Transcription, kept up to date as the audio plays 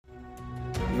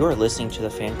You are listening to the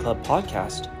Fan Club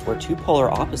podcast, where two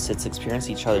polar opposites experience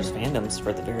each other's fandoms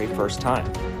for the very first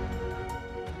time.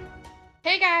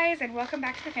 Hey guys, and welcome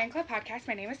back to the Fan Club podcast.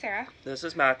 My name is Sarah. This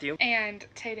is Matthew. And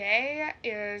today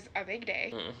is a big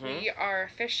day. We are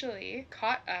officially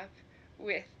caught up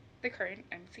with the current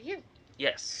MCU.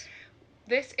 Yes.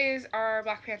 This is our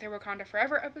Black Panther Wakanda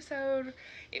Forever episode.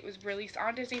 It was released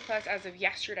on Disney Plus as of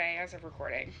yesterday, as of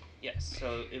recording. Yes,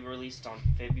 so it released on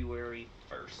February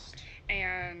 1st.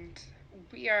 And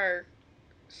we are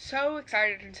so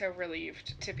excited and so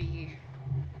relieved to be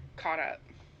caught up.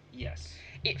 Yes.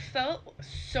 It felt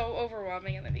so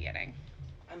overwhelming in the beginning.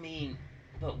 I mean,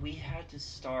 but we had to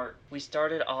start. We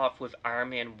started off with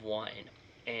Iron Man 1,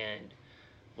 and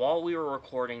while we were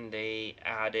recording, they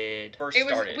added...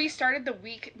 We started the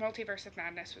week Multiverse of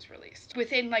Madness was released.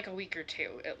 Within like a week or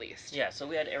two, at least. Yeah, so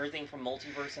we had everything from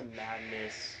Multiverse of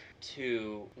Madness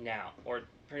to now, or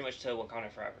pretty much to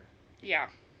Wakanda Forever. Yeah.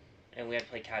 And we had to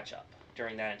play catch up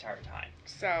during that entire time.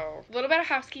 So, a little bit of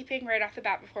housekeeping right off the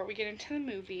bat before we get into the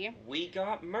movie. We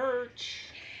got merch.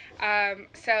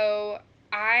 So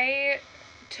I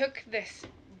took this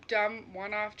dumb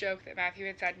one-off joke that Matthew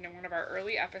had said in one of our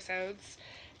early episodes,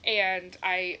 and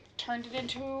I turned it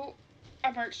into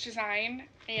a merch design,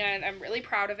 and I'm really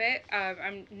proud of it.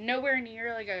 I'm nowhere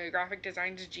near like a graphic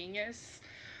design genius,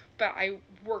 but I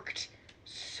worked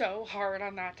so hard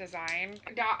on that design.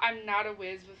 I'm not a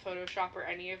whiz with Photoshop or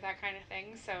any of that kind of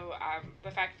thing, so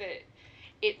the fact that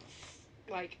it's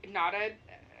like not an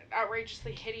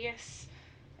outrageously hideous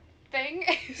thing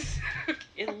is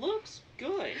it looks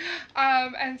good.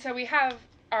 And so we have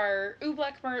our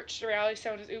Oobleck merch, the Reality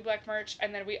Stone is Oobleck merch,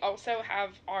 and then we also have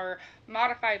our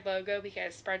modified logo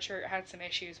because Spreadshirt had some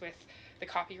issues with the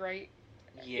copyright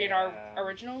in our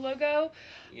original logo.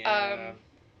 Yeah.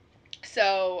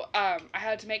 So, I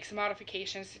had to make some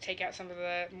modifications to take out some of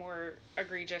the more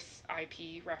egregious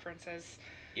IP references.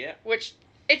 Yeah. Which,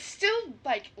 it still,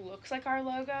 like, looks like our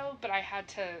logo, but I had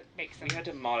to make some... We had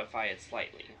to modify it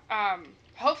slightly.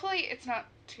 Hopefully it's not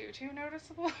too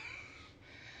noticeable.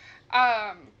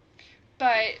 But,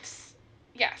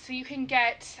 yeah, so you can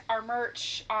get our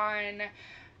merch on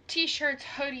t-shirts,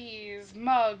 hoodies,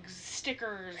 mugs,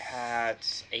 stickers,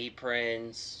 hats,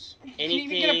 aprons, anything. You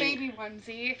can even get a baby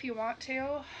onesie if you want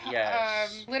to.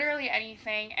 Yes. Literally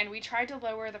anything, and we tried to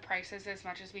lower the prices as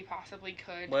much as we possibly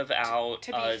could. Without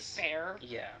to be fair.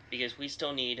 Yeah, because we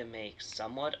still need to make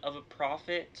somewhat of a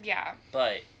profit. Yeah.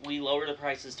 But we lower the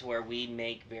prices to where we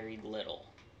make very little.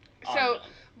 So,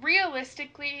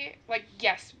 realistically, like,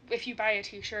 yes, if you buy a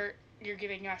t-shirt, you're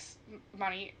giving us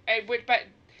money. But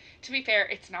to be fair,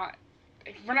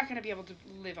 we're not going to be able to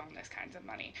live on this kinds of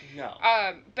money. No.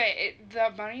 But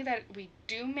the money that we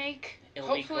do make,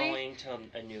 it'll be going to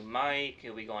a new mic,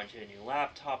 it'll be going to a new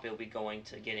laptop, it'll be going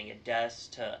to getting a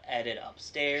desk to edit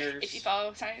upstairs. If you follow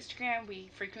us on Instagram,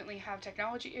 we frequently have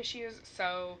technology issues,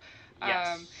 so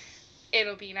yes.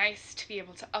 It'll be nice to be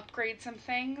able to upgrade some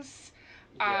things.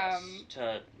 Yes,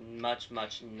 to much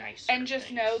nicer and just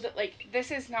things. know that, like,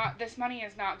 this money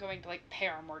is not going to, like, pay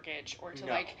our mortgage or to,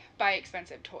 like, buy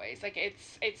expensive toys. Like,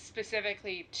 it's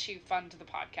specifically to fund the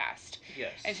podcast.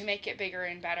 Yes. And to make it bigger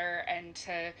and better and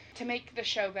to make the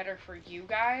show better for you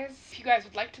guys. If you guys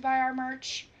would like to buy our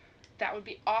merch, that would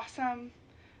be awesome.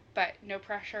 But no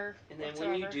pressure. And then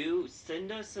whatsoever. When you do, send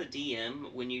us a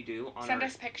DM when you do. Send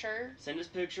us pictures. Send us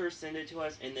pictures, send it to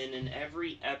us, and then in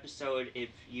every episode, if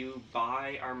you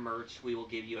buy our merch, we will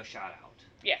give you a shout out.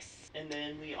 Yes. And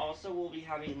then we also will be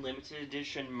having limited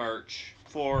edition merch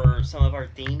for some of our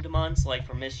themed months, like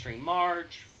for Mystery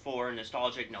March, for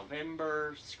Nostalgic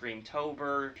November,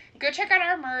 Screamtober. Go check out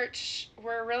our merch.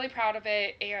 We're really proud of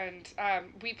it, and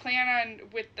we plan on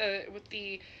with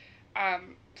the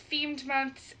themed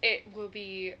months, it will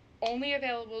be only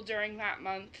available during that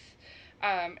month,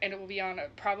 and it will be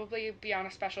probably be on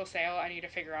a special sale. I need to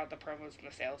figure out the promos and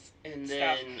the sales and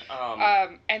stuff.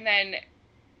 Then,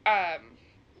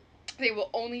 they will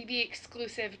only be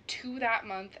exclusive to that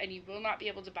month, and you will not be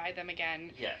able to buy them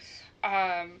again. Yes.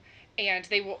 And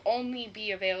they will only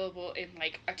be available in,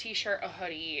 like, a t-shirt, a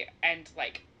hoodie, and,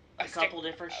 like, a couple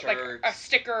different shirts. Like, a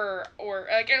sticker, or,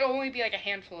 like, it'll only be, like, a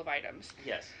handful of items.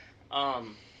 Yes.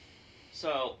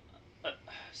 So,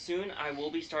 soon I will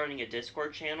be starting a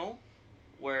Discord channel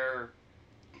where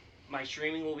my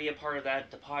streaming will be a part of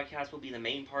that. The podcast will be the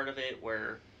main part of it,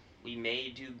 where we may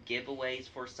do giveaways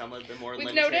for some of the more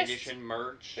limited edition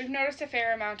merch. We've noticed a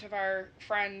fair amount of our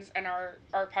friends and our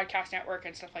podcast network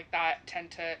and stuff like that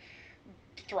tend to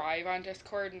thrive on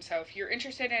Discord, and so if you're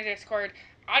interested in Discord,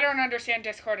 I don't understand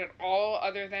Discord at all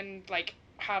other than, like,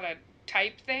 how to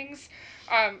type things.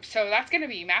 So that's gonna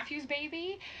be Matthew's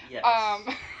baby. Yes.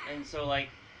 And so, like,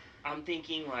 I'm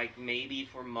thinking, like, maybe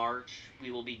for March,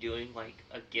 we will be doing, like,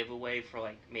 a giveaway for,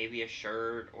 like, maybe a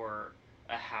shirt or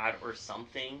a hat or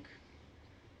something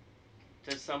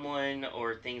to someone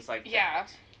or things like that. Yeah.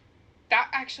 That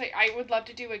actually, I would love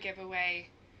to do a giveaway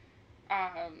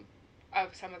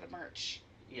of some of the merch.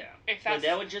 Yeah. If But that's,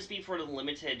 that would just be for the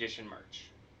limited edition merch.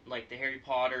 Like the Harry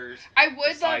Potters. I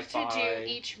would the love to sci-fi. do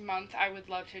each month. I would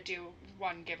love to do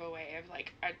one giveaway of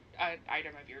like a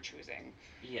item of your choosing.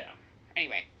 Yeah.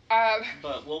 Anyway,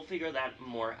 But we'll figure that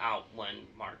more out when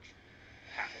March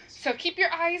happens. so keep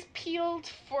your eyes peeled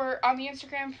for on the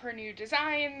Instagram for new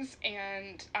designs,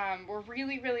 and we're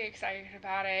really really excited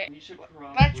about it. We should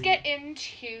probably... Let's get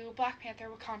into Black Panther: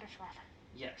 Wakanda Forever.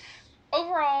 Yes.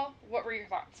 Overall, what were your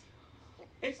thoughts?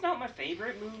 It's not my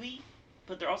favorite movie,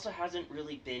 but there also hasn't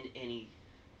really been any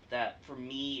that, for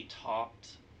me, topped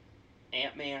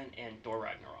Ant-Man and Thor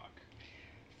Ragnarok.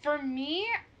 For me,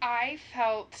 I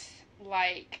felt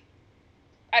like,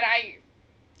 and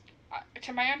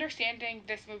to my understanding,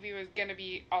 this movie was going to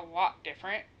be a lot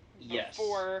different Yes.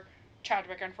 before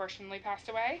Chadwick unfortunately passed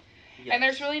away. Yes. And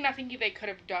there's really nothing they could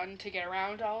have done to get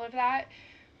around all of that.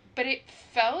 But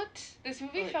this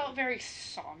movie felt very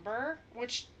somber,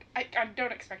 which I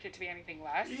don't expect it to be anything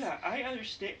less. Yeah, I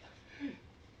understand.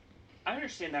 I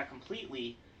understand that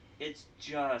completely. It's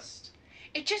just...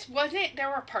 It just wasn't, there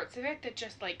were parts of it that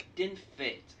just like... didn't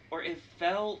fit. Or it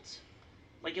felt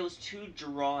like it was too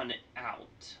drawn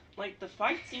out. Like, the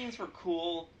fight scenes were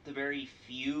cool, the very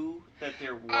few that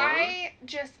there were. I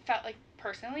just felt like,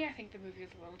 personally, I think the movie was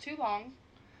a little too long.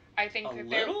 I think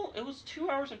It was 2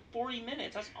 hours and 40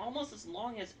 minutes. That's almost as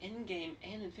long as Endgame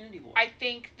and Infinity War. I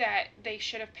think that they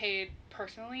should have paid,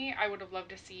 personally, I would have loved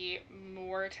to see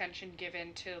more attention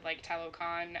given to, like,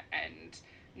 Talokan and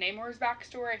Namor's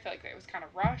backstory. I feel like it was kind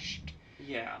of rushed.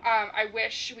 Yeah. I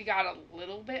wish we got a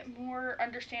little bit more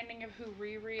understanding of who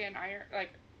Riri and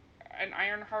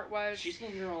Ironheart was. She's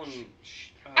getting her own...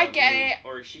 I get it.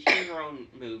 Or she's getting her own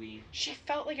movie. She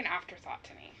felt like an afterthought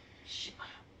to me.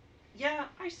 Yeah,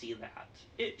 I see that.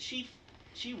 She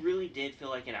really did feel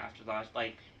like an afterthought.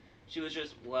 Like, she was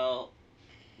just, well,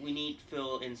 we need to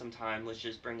fill in some time. Let's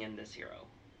just bring in this hero.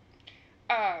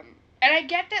 And I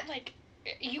get that, like,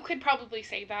 you could probably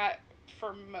say that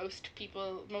for most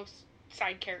people, most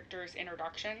side characters'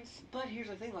 introductions. But here's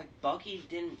the thing, like, Bucky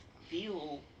didn't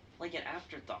feel like an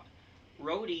afterthought.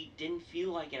 Rhodey didn't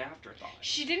feel like an afterthought.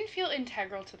 She didn't feel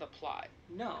integral to the plot.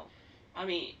 No. I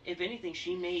mean, if anything,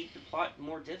 she made the plot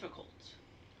more difficult.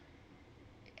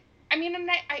 I mean, and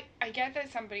I get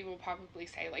that somebody will probably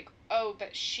say, like, oh,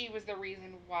 but she was the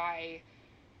reason why,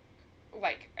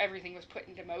 like, everything was put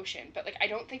into motion. But, like, I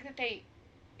don't think that they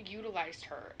utilized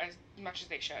her as much as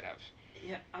they should have.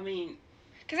 Yeah, I mean...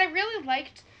 Because I really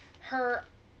liked her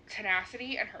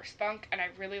tenacity and her spunk, and I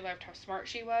really loved how smart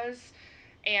she was.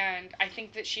 And I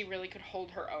think that she really could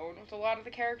hold her own with a lot of the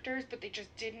characters, but they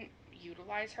just didn't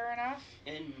utilize her enough.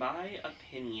 In my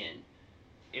opinion,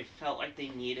 it felt like they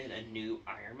needed a new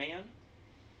Iron Man,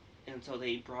 and so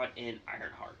they brought in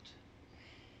Ironheart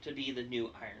to be the new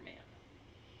Iron Man,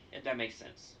 if that makes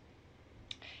sense.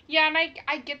 Yeah, and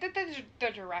I get that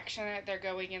the direction that they're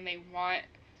going in, they want,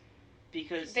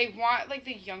 like,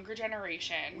 the younger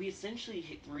generation. We essentially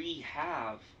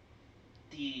have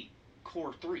the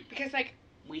core three. Because, like...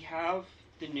 We have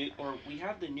the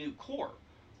new core.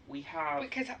 We have...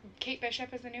 Because Kate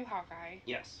Bishop is the new Hawkeye.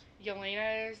 Yes.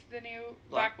 Yelena is the new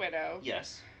Black Widow.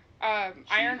 Yes.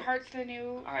 Ironheart's the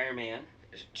new... Iron Man.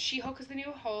 She-Hulk is the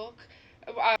new Hulk.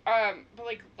 But,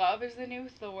 like, Love is the new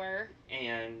Thor.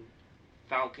 And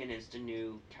Falcon is the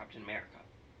new Captain America.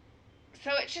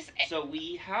 So it's just... So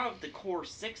we have the core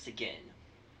 6 again.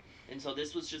 And so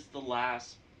this was just the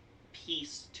last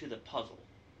piece to the puzzle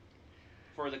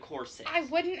for the core 6. I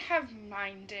wouldn't have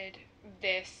minded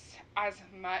this as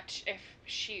much if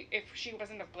she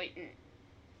wasn't a blatant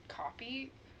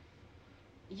copy.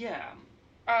 Yeah.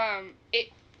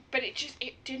 But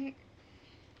it didn't...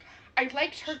 I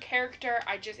liked her character,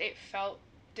 it felt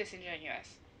disingenuous.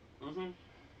 Mm-hmm.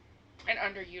 And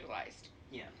underutilized.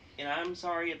 Yeah. And I'm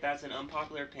sorry if that's an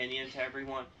unpopular opinion to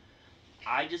everyone.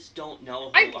 I just don't know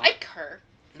a whole lot. I like her.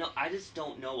 No, I just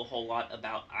don't know a whole lot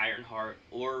about Ironheart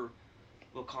or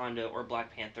Wakanda or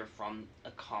Black Panther from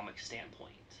a comic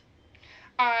standpoint.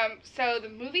 So the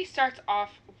movie starts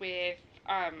off with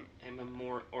the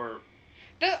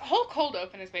whole cold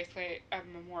open is basically a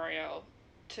memorial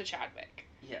to Chadwick.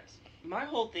 Yes. My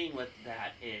whole thing with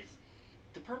that is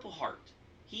the Purple Heart.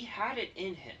 He had it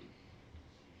in him.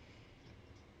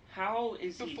 How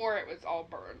is Before it was all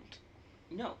burned.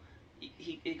 No.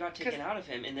 it got taken out of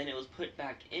him, and then it was put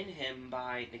back in him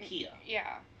by Nakia.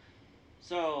 Yeah.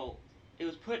 So it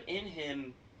was put in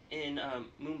him in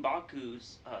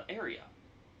Moonbaku's area.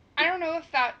 I don't know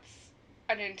if that's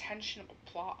an intentional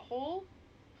plot hole,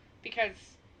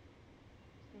 because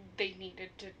they needed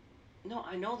to. No,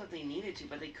 I know that they needed to,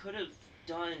 but they could have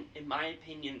done, in my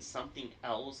opinion, something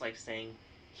else, like saying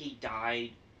he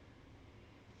died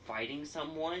fighting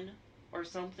someone or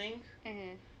something.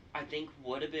 Mm-hmm. I think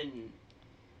would have been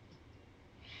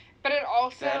But it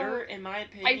also better, in my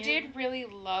opinion. I did really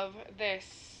love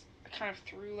this kind of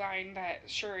through line that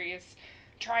Shuri is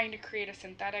trying to create a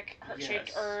synthetic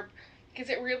heart-shaped herb, because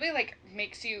it really like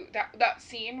makes you that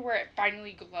scene where it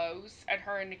finally glows and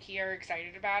her and Nakia are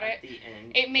excited about At the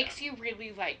end, it makes you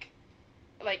really like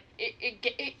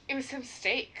it was some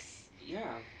stakes.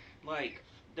 Yeah, like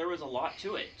there was a lot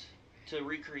to it to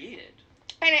recreate it,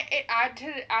 and it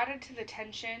added to the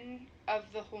tension of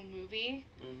the whole movie.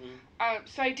 Mm-hmm.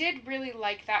 So I did really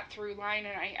like that through line,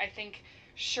 and I think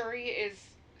Shuri is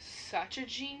such a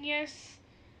genius.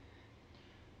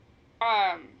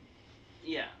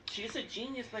 Yeah, she's a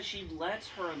genius, but she lets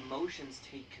her emotions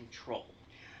take control.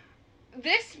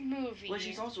 This movie... Well,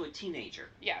 she's also a teenager.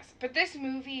 Yes, but this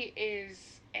movie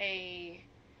is a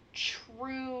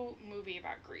true movie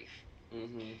about grief.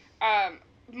 Mm-hmm.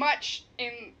 Much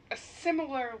in a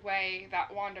similar way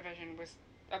that WandaVision was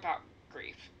about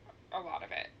grief. A lot of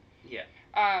it. Yeah.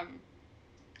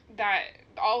 That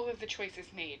all of the choices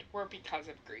made were because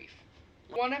of grief.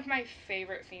 One of my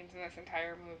favorite scenes in this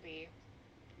entire movie,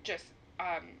 just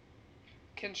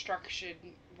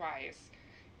construction-wise,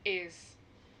 is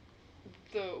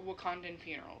the Wakandan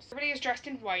funerals. Everybody is dressed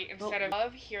in white instead of... I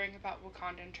love hearing about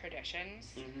Wakandan traditions.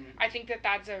 Mm-hmm. I think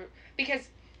that's because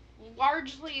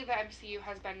largely the MCU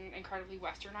has been incredibly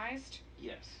westernized.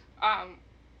 Yes.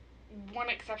 One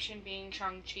exception being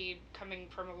Shang-Chi, coming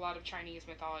from a lot of Chinese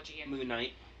mythology. And Moon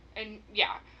Knight. And,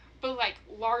 yeah. But, like,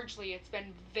 largely it's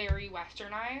been very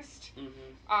westernized.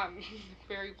 Mm-hmm.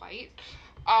 Very white.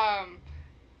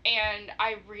 And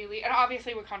I really... And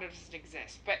obviously Wakanda doesn't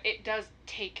exist, but it does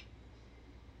take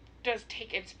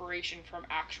inspiration from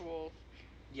actual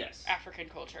African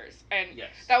cultures. And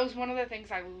that was one of the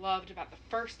things I loved about the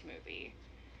first movie.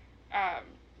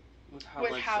 With how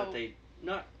much that they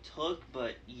not took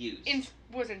but used.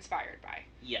 Was inspired by.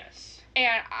 Yes.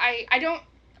 And I don't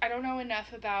know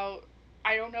enough about...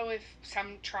 I don't know if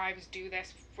some tribes do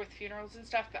this with funerals and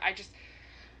stuff, but I just...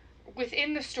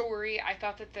 Within the story, I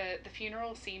thought that the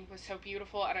funeral scene was so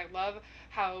beautiful, and I love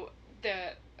how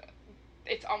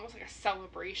it's almost like a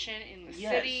celebration in the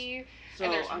city, so,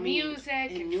 and there's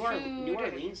music and New food. New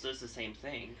Orleans does the same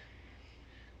thing.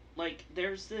 Like,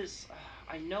 there's this...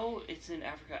 I know it's in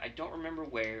Africa. I don't remember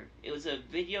where. It was a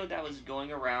video that was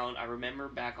going around, I remember,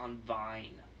 back on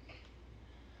Vine,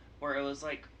 where it was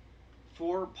like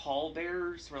 4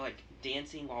 pallbearers were like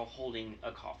dancing while holding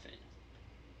a coffin.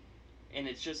 And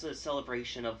it's just a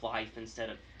celebration of life instead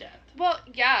of death. Well,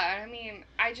 yeah, I mean,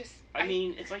 I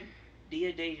mean, it's like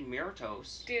Dia de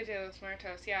Muertos. Dia de los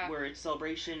Muertos, yeah. Where it's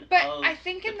celebration but of I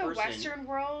think in the person. Western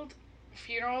world,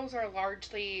 funerals are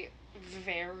largely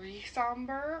very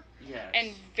somber. Yes.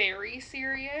 And very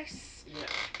serious.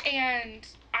 Yeah. And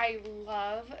I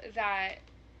love that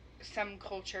some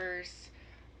cultures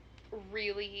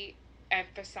really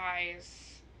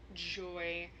emphasize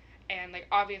joy. And, like,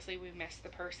 obviously we miss the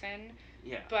person.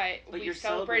 Yeah. But we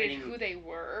celebrated who they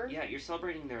were. Yeah, you're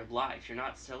celebrating their life. You're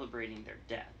not celebrating their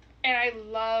death. And I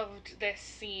loved this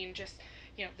scene, just,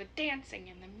 you know, the dancing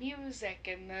and the music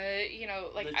and the, you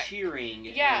know, like... The cheering.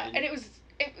 Yeah, and it was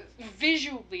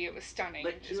visually, it was stunning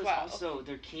but he as was well. Also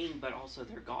their king, but also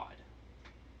their god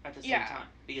at the same time.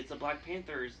 Because the Black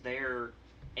Panther is their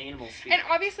animal spirit. And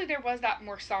obviously there was that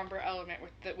more somber element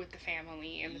with the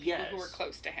family and the people who were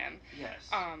close to him. Yes.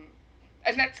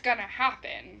 And that's gonna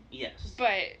happen. Yes.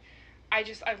 But I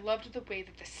loved the way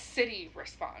that the city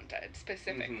responded,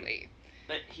 specifically. Mm-hmm.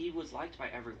 But he was liked by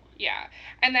everyone. Yeah.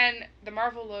 And then the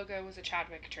Marvel logo was a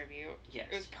Chadwick tribute. Yes.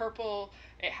 It was purple.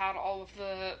 It had all of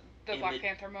the Black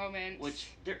Panther moments. Which,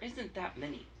 there isn't that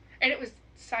many. And it was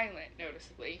silent,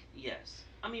 noticeably. Yes.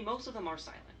 I mean, most of them are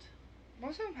silent.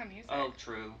 Most of them have music. Oh,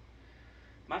 true.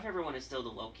 My favorite one is still the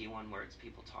Loki one, where it's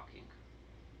people talking.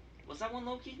 Was that one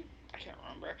Loki? I can't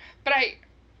remember. But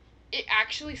it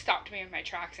actually stopped me in my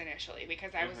tracks initially,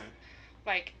 because I was,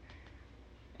 like,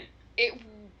 it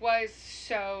was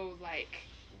so, like,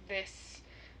 this,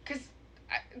 because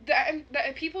the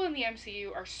people in the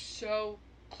MCU are so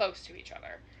close to each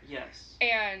other. Yes.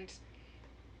 And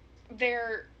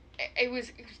it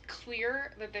was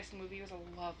clear that this movie was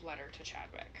a love letter to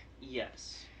Chadwick.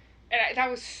 Yes. And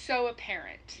that was so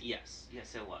apparent. Yes,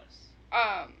 it was.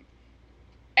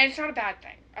 And it's not a bad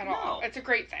thing at all. No. It's a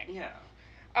great thing.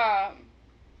 Yeah.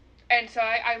 And so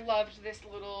I loved this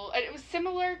little, and it was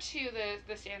similar to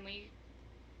the Stanley,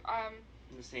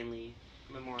 the Stanley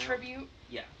Memorial tribute.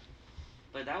 Yeah,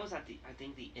 but that was at the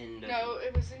end of. No,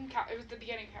 it was the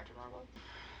beginning of Captain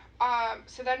Marvel.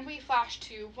 So then we flash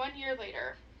to 1 year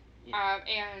later,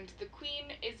 and the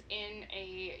Queen is in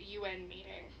a UN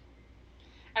meeting.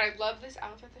 And I love this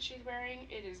outfit that she's wearing.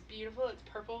 It is beautiful. It's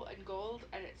purple and gold,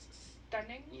 and it's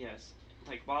stunning. Yes,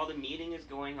 like while the meeting is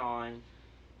going on,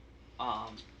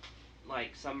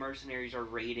 like some mercenaries are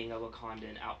raiding a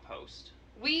Wakandan outpost.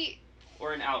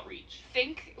 Or an outreach.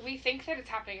 We think that it's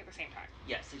happening at the same time.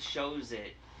 Yes, it shows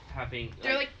it happening.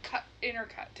 They're like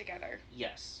intercut together.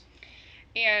 Yes.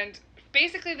 And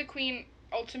basically the Queen,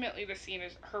 ultimately the scene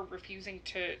is her refusing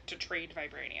to trade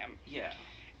vibranium. Yeah.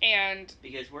 And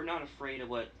because we're not afraid of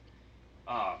what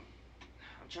I'm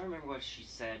trying to remember what she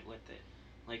said with it.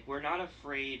 Like, we're not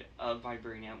afraid of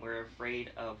vibranium, we're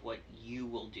afraid of what you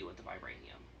will do with the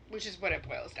vibranium. Which is what it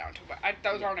boils down to.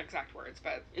 Those aren't exact words,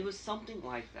 but it was something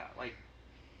like that. Like,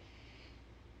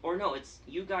 or no, it's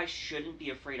you guys shouldn't be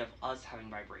afraid of us having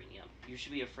vibranium. You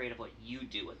should be afraid of what you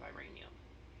do with vibranium.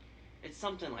 It's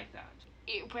something like that.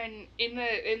 When in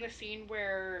the scene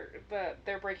where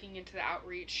they're breaking into the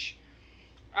outreach,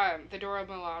 the Dora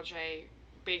Milaje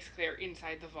basically are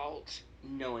inside the vault,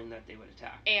 knowing that they would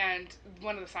attack. And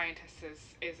one of the scientists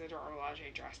is a Dora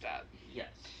Milaje dressed up. Yes.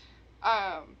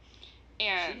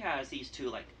 And she has these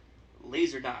two like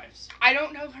laser knives. I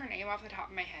don't know her name off the top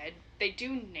of my head. They do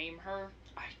name her.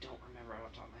 I don't remember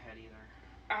off the top of my head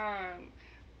either.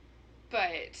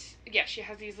 But yeah, she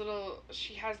has these little.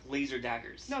 She has laser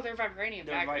daggers. No, they're vibranium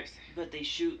daggers. But they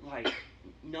shoot like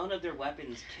none of their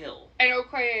weapons kill. And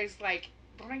Okoye is like,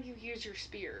 why don't you use your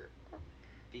spear?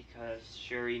 Because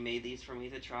Shuri made these for me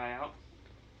to try out.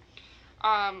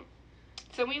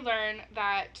 So we learn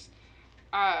that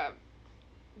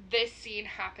this scene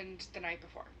happened the night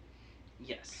before.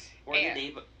 Yes. Or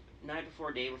the night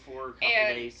before, day before, a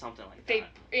couple days, something like that.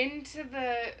 Into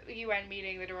the UN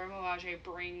meeting, the Dora Milaje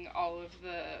bring all of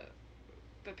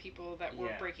the people that were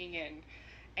breaking in,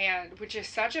 and which is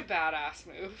such a badass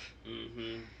move.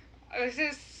 Mm-hmm. This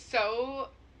is so...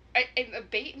 And the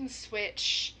bait and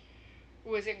switch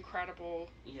was incredible.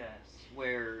 Yes,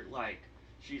 where, like,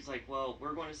 she's like, well,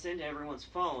 we're going to send to everyone's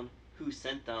phone who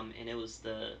sent them, and it was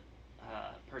the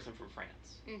person from France.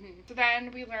 Mm-hmm. So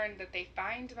then we learned that they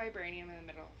find vibranium in the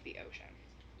middle of the ocean.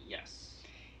 Yes.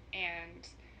 And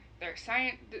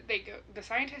the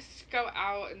scientists go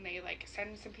out and they, like,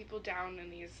 send some people down in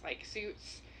these, like,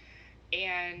 suits,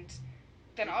 and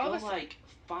then they all go of a sudden... like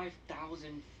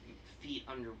 5,000 feet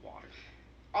underwater.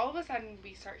 All of a sudden,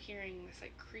 we start hearing this,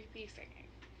 like, creepy singing.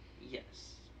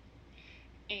 Yes.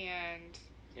 And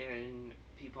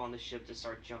people on the ship just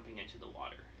start jumping into the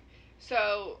water.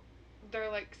 So,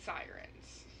 they're like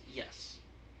sirens. Yes.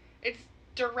 It's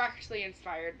directly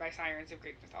inspired by sirens of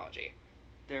Greek mythology.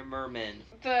 They're mermen.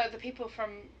 The people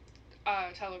from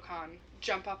Talokan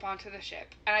jump up onto the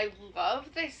ship. And I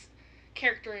love this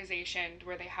characterization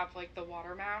where they have, like, the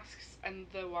water masks and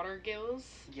the water gills.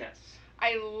 Yes.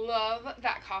 I love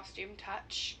that costume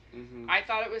touch. Mm-hmm. I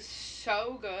thought it was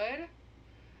so good.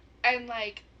 And,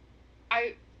 like,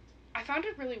 I found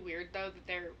it really weird, though, that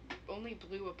they're only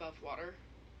blue above water.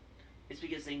 It's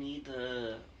because they need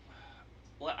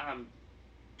what I'm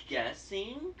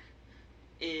guessing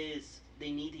is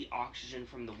they need the oxygen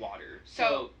from the water.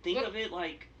 So think of it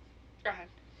like... Go ahead.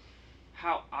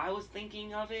 How I was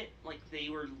thinking of it, like, they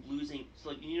were losing...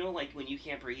 So, you know, like, when you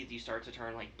can't breathe, you start to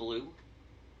turn, like, blue?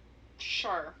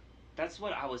 Sure. That's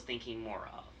what I was thinking more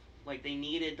of. Like, they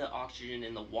needed the oxygen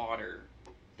in the water.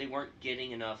 They weren't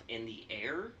getting enough in the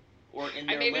air or in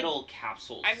their little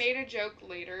capsules. I made a joke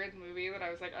later in the movie that I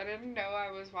was like, I didn't know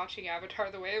I was watching Avatar: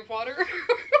 The Way of Water.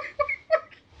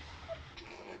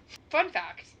 Fun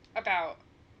fact about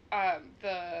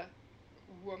the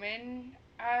woman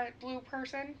blue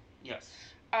person. Yes.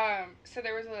 So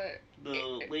there was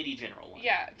the Lady General one.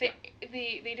 Yeah,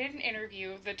 they did an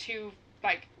interview, the two,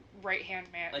 like, right-hand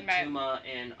men. Atuma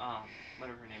and,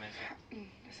 whatever her name is.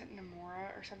 Is it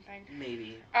Namora or something?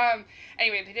 Maybe.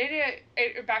 Anyway, they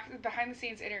did a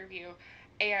behind-the-scenes interview,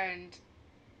 and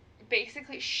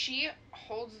basically she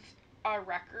holds a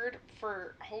record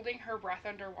for holding her breath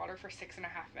underwater for 6.5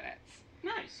 minutes.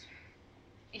 Nice.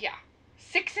 Yeah.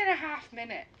 6.5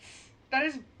 minutes. That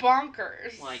is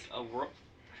bonkers. Like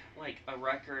a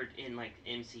record in, like,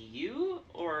 MCU,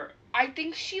 or... I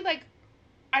think she, like...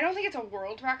 I don't think it's a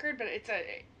world record, but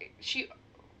she,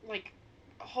 like,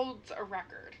 holds a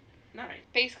record. Nice.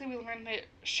 Basically, we learned that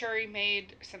Shuri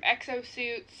made some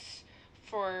exosuits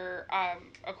for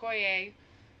Okoye.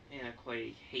 And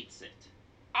Okoye hates it.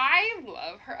 I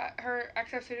love her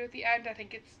exosuit at the end. I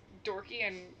think it's dorky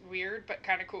and weird, but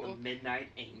kind of cool. The Midnight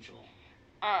Angel.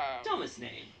 Um, Dumbest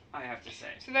name, I have to say.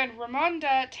 So then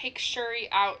Ramonda takes Shuri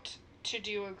out to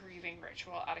do a grieving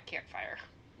ritual at a campfire.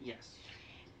 Yes.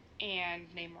 And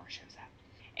Namor shows up.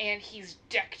 And he's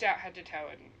decked out head to toe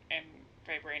in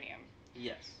vibranium.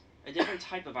 Yes. A different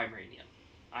type of vibranium,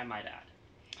 I might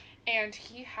add. And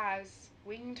he has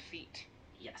winged feet.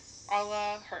 Yes. A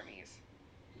la Hermes.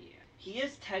 Yeah. He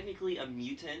is technically a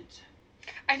mutant.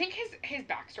 I think his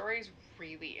backstory is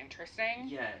really interesting.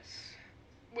 Yes.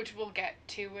 Which we'll get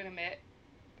to in a bit.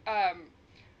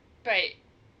 But I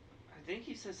think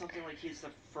he says something like he's the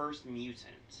first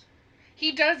mutant.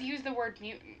 He does use the word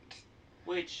mutant.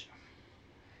 Which...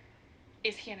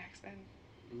 Is he an X-Men?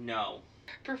 No.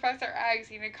 Professor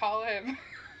Eggs, you can call him.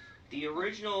 The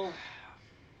original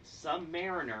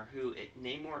Submariner, who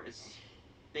Namor is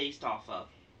based off of,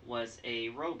 was a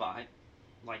robot,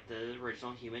 like the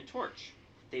original Human Torch.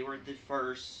 They were the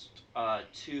first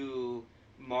two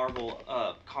Marvel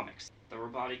comics. The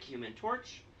robotic Human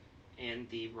Torch and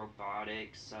the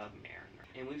robotic Submariner.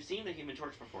 And we've seen the Human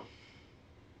Torch before.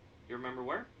 You remember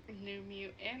where? New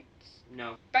Mutants?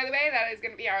 No. By the way, that is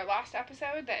going to be our last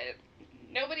episode that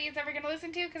nobody is ever going to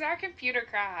listen to because our computer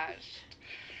crashed.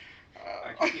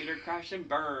 Our computer crashed and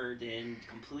burned and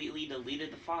completely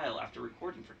deleted the file after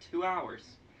recording for 2 hours.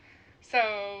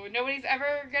 So nobody's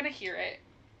ever going to hear it.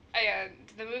 And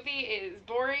the movie is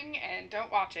boring and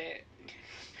don't watch it.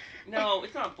 No,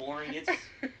 it's not boring.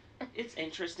 It's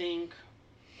interesting.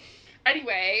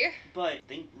 Anyway. But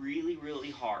think really,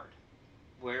 really hard.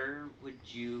 Where would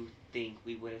you think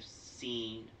we would have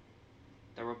seen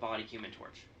the robotic Human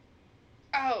Torch?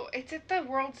 Oh, it's at the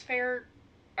World's Fair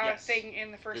yes. thing in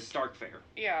the first... The Stark Fair.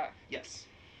 Yeah. Yes.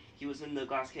 He was in the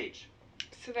glass cage.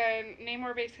 So then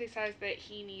Namor basically says that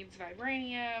he needs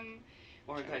vibranium.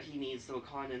 Or that he needs the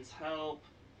Wakandans' help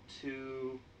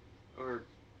to... Or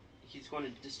he's going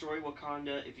to destroy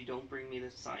Wakanda if you don't bring me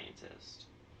the scientist.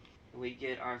 And we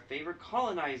get our favorite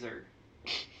colonizer.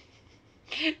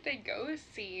 They go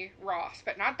see Ross,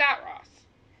 but not that Ross.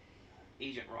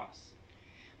 Agent Ross.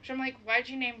 Which I'm like, why'd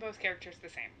you name both characters the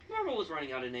same? Marvel was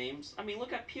running out of names. I mean,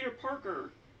 look at Peter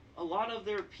Parker. A lot of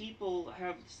their people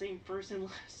have the same first and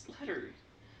last letters.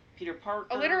 Peter Parker.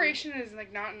 Alliteration is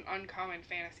like not an uncommon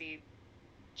fantasy.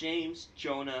 James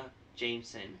Jonah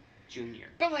Jameson Jr.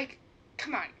 But like,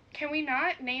 come on. Can we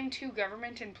not name two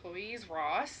government employees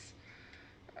Ross?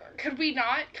 Could we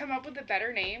not come up with a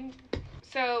better name?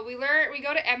 So we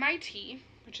go to MIT,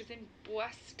 which is in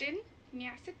Boston,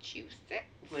 Massachusetts.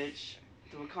 Which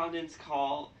the Wakandans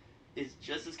call is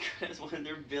just as good as one of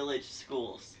their village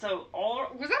schools. So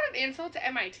was that an insult to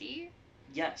MIT?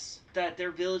 Yes, that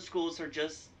their village schools are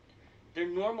just their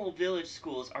normal village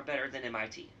schools are better than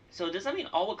MIT. So does that mean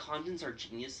all Wakandans are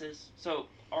geniuses? So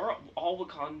are all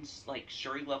Wakandans like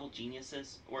Shuri level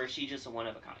geniuses, or is she just a one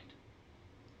of a kind?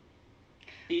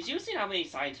 Because you've seen how many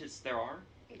scientists there are.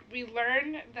 We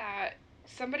learn that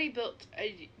somebody built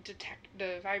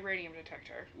the vibranium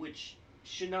detector. Which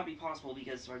should not be possible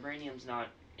because vibranium's not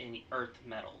an earth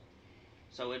metal.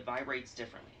 So it vibrates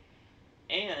differently.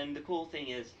 And the cool thing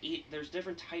is, there's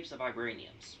different types of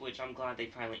vibraniums, which I'm glad they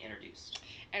finally introduced.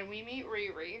 And we meet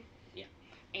Riri. Yeah.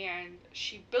 And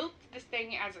she built this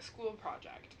thing as a school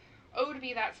project. Oh, to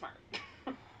be that smart.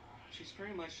 She's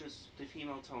pretty much just the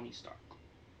female Tony Stark.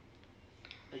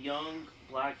 A young,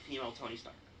 black female Tony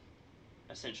Stark.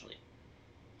 Essentially.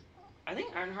 I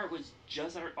think Ironheart was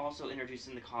just also introduced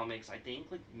in the comics, I think,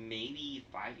 like, maybe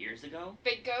 5 years ago.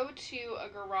 They go to a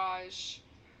garage,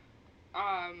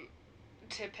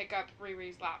 to pick up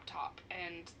Riri's laptop,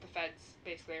 and the feds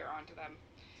basically are onto them.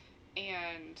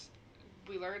 And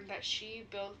we learned that she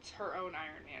built her own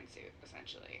Iron Man suit,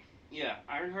 essentially. Yeah,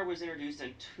 Ironheart was introduced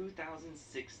in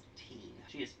 2016.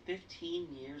 She is 15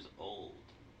 years old.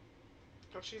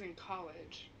 Well, she's in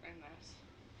college in this.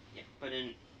 Yeah, but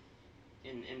in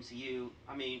MCU,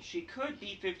 I mean, she could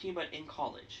be 15, but in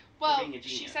college. Well,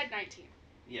 she said 19.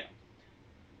 Yeah.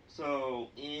 So,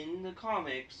 in the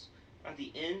comics, at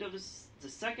the end of the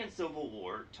second Civil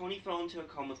War, Tony fell into a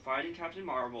coma fighting Captain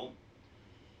Marvel.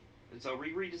 And so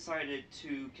Riri decided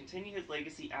to continue his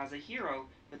legacy as a hero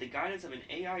with the guidance of an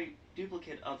AI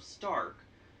duplicate of Stark.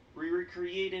 Riri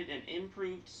created an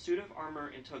improved suit of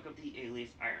armor and took up the alias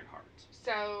Ironheart.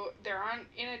 So they're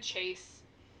in a chase,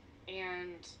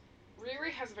 and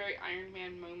Riri has a very Iron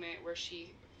Man moment where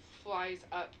she flies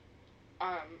up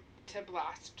to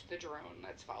blast the drone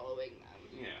that's following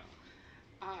them.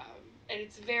 Yeah. And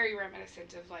it's very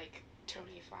reminiscent of, like,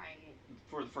 Tony flying.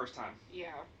 For the first time.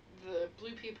 Yeah. The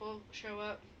blue people show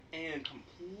up. And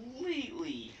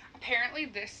completely... Apparently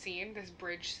this scene, this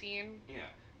bridge scene, Yeah.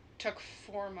 took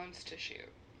 4 months to shoot.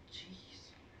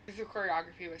 Jeez. Because the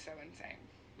choreography was so insane.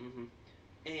 Mm-hmm.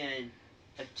 And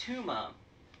Atuma,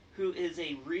 who is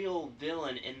a real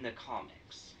villain in the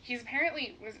comics. He's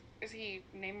apparently, is he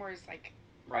Namor's, like...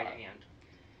 Right hand.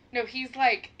 No, he's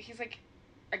like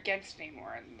against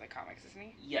Namor in the comics, isn't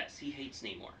he? Yes, he hates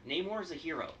Namor. Namor is a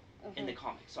hero in the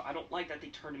comics, so I don't like that they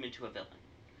turned him into a villain.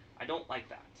 I don't like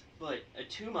that. But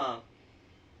Atuma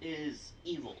is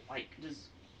evil, like just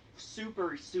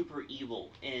super, super evil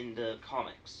in the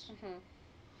comics,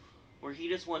 where he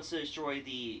just wants to destroy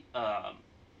the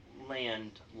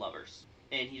land lovers,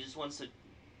 and he just wants to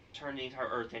turn the entire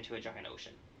Earth into a giant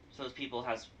ocean, so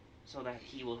that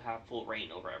he will have full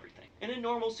reign over everything in a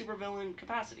normal supervillain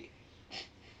capacity.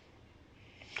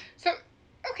 So,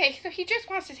 okay, so he just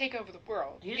wants to take over the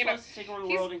world. He just wants to take over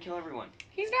the world and kill everyone.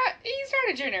 He's not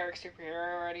a generic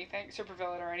superhero or anything,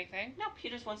 supervillain or anything. Nope, he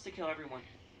just wants to kill everyone.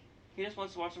 He just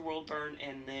wants to watch the world burn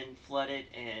and then flood it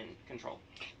and control.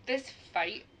 This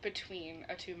fight between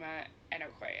Atuma and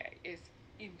Okoye is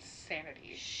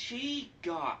insanity. She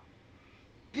got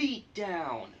beat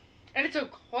down. And it's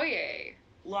Okoye.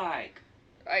 Like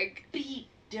beat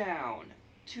down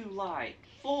to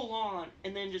full on,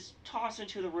 and then just tossed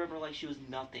into the river like she was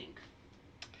nothing.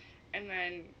 And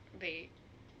then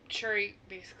Shuri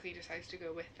basically decides to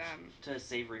go with them. To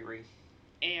save Riri.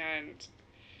 And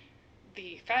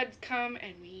the feds come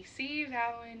and we see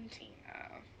Valentina.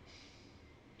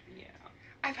 Yeah.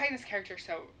 I find this character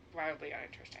so wildly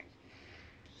uninteresting.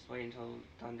 Just wait until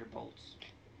Thunderbolts.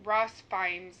 Ross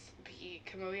finds the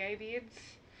Kamoye beads.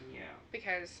 Yeah.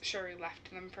 Because Shuri left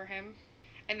them for him.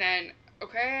 And then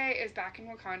Okoye is back in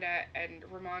Wakanda and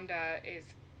Ramonda is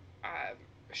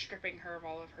stripping her of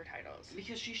all of her titles.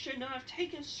 Because she should not have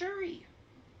taken Shuri.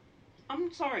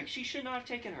 I'm sorry, she should not have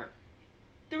taken her.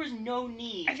 There was no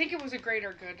need. I think it was a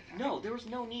greater good. No, there was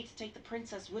no need to take the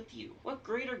princess with you. What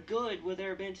greater good would there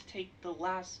have been to take the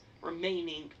last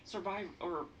remaining survivor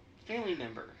or family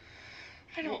member?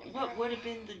 I don't know. What would have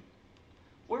been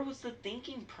where was the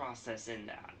thinking process in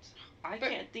that? I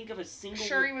can't think of a single...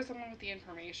 Shuri was the one with the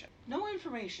information. No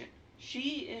information.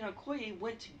 She and Okoye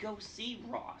went to go see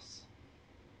Ross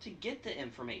to get the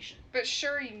information. But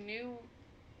Shuri knew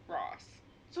Ross.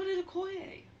 So did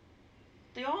Okoye.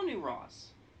 They all knew Ross.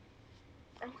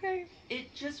 Okay.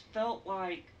 It just felt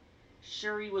like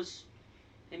Shuri was...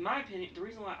 In my opinion, the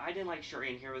reason why I didn't like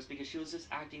Shuri in here was because she was just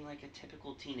acting like a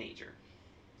typical teenager.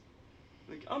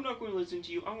 Like, I'm not going to listen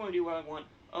to you. I'm going to do what I want.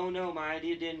 Oh no, my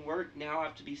idea didn't work. Now I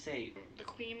have to be saved. The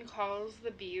queen calls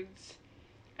the beads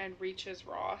and reaches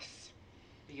Ross.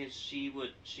 Because she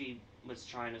was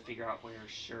trying to figure out where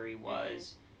Shuri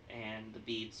was, and the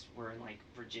beads were in,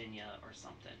 Virginia or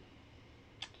something.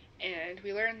 And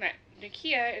we learn that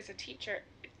Nakia is a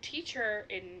teacher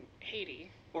in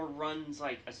Haiti. Or runs,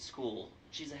 a school.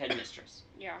 She's a headmistress.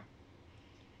 Yeah.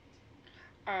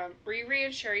 Riri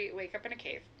and Shuri wake up in a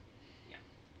cave.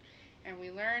 And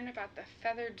we learn about the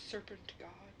feathered serpent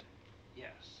god.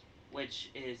 Yes.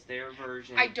 Which is their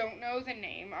version... I don't know the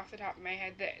name off the top of my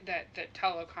head that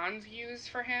Talokans use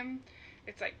for him.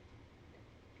 It's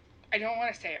I don't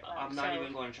want to say it wrong. I'm not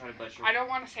even going to try to butcher it. I don't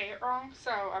want to say it wrong, so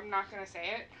I'm not going to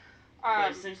say it.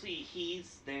 But essentially,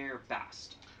 he's their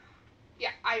best.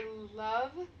 Yeah, I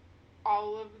love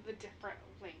all of the different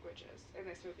languages in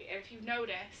this movie. And if you've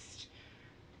noticed...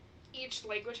 Each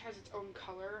language has its own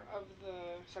color of the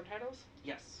subtitles.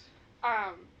 Yes.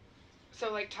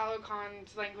 So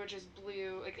Talokan's language is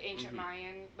blue, the ancient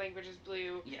Mayan language is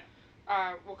blue. Yeah.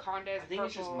 Wakanda is purple. I think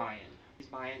it's just Mayan.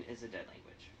 Mayan is a dead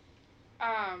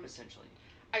language. Essentially.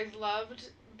 I loved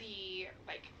the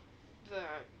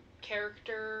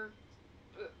character,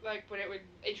 when it would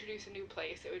introduce a new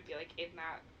place, it would be in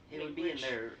that It language. would be in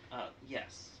their,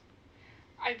 yes.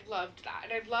 I loved that.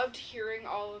 And I loved hearing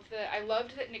all of I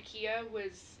loved that Nakia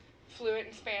was fluent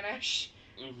in Spanish.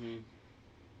 Mm-hmm.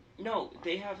 No,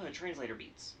 they have translator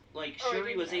beats.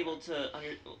 Shuri was able to...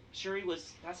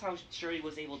 That's how Shuri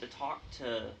was able to talk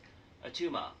to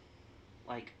Atuma.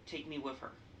 Take me with her.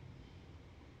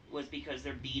 Was because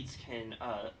their beats can,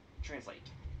 translate.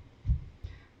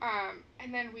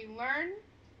 And then we learn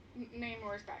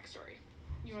Namor's backstory.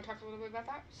 You want to talk a little bit about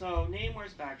that? So,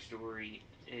 Namor's backstory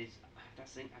is...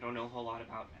 I don't know a whole lot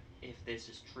about if this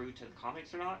is true to the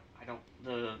comics or not.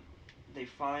 They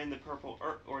find the purple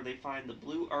herb, or they find the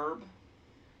blue herb.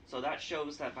 So that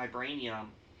shows that vibranium,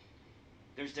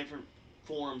 there's different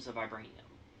forms of vibranium.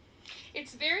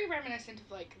 It's very reminiscent of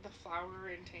the flower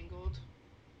entangled.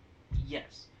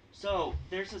 Yes. So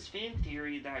there's this fan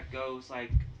theory that goes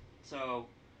like, so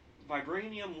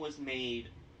vibranium was made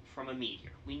from a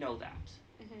meteor. We know that,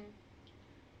 Hmm.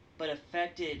 but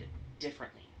affected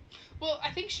differently. Well,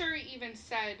 I think Shuri even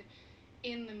said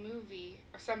in the movie,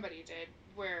 or somebody did,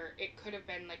 where it could have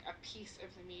been like a piece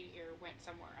of the meteor went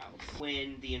somewhere else.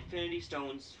 When the Infinity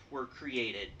Stones were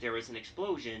created, there was an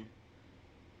explosion.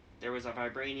 There was a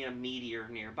vibranium meteor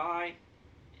nearby,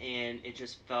 and it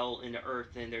just fell into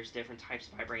Earth. And there's different types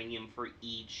of vibranium for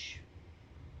each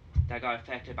that got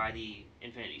affected by the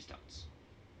Infinity Stones.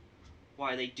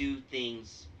 Why they do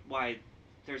things, why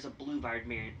there's a blue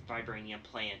vibranium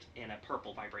plant and a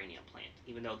purple vibranium plant,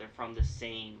 even though they're from the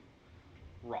same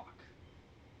rock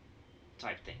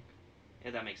type thing.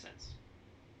 If that makes sense.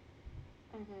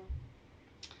 Hmm.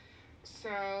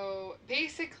 So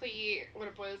basically, what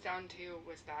it boils down to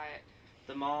was that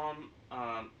The mom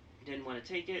didn't want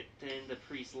to take it. Then the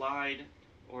priest lied,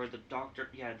 or the doctor,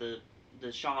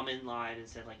 the shaman lied and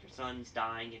said like your son's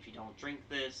dying if you don't drink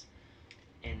this,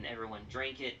 and everyone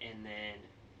drank it, and then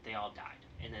they all died.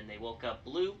 And then they woke up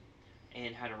blue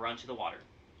and had to run to the water.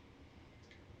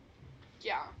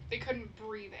 yeah, they couldn't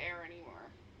breathe air anymore.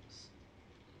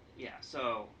 Yeah,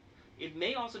 so it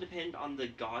may also depend on the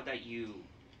god that you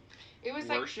It was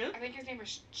worship. like, I think his name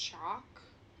was Chalk.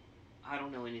 I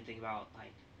don't know anything about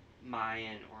like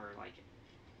Mayan or like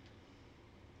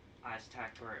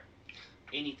Aztec or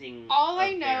anything. All of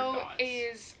I know their gods.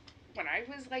 is when I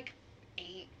was like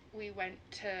 8, we went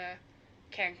to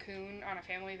Cancun on a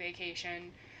family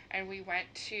vacation, and we went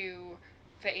to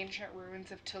the ancient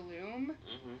ruins of Tulum,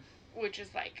 which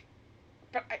is like,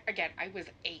 but again, I was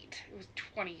 8. It was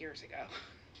 20 years ago.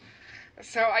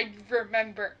 So I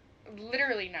remember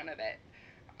literally none of it.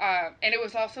 And it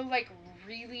was also like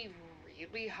really,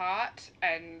 really hot,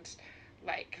 and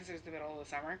like, because it was the middle of the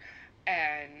summer,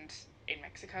 and in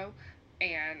Mexico.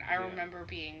 And I remember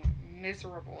being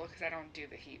miserable because I don't do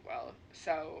the heat well.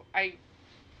 So I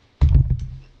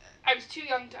was too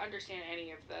young to understand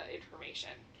any of the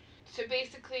information. So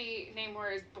basically,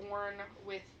 Namor is born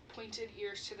with pointed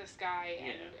ears to the sky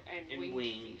and winged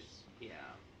wings. feet.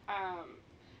 Yeah.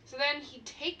 So then he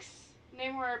takes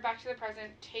Namor back to the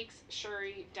present, takes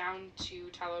Shuri down to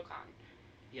Talokan.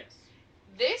 Yes.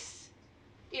 This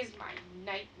is my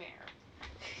nightmare.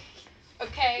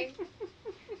 Okay?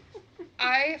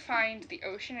 I find the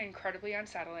ocean incredibly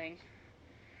unsettling.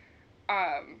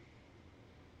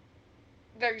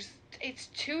 It's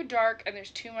too dark and there's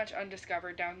too much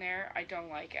undiscovered down there. I don't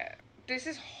like it. This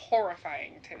is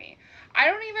horrifying to me. I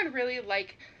don't even really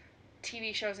like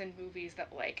TV shows and movies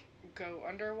that like go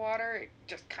underwater. It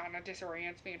just kind of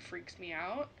disorients me and freaks me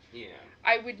out. Yeah.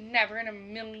 I would never in a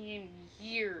million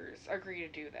years agree to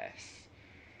do this.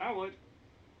 I would.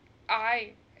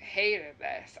 I hated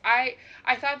this. I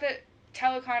thought that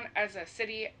Talokan as a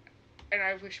city, and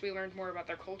I wish we learned more about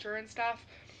their culture and stuff.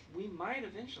 We might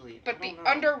eventually. But the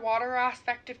underwater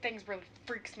aspect of things really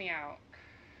freaks me out.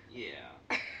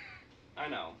 Yeah. I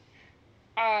know.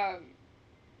 I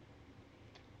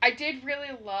did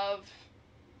really love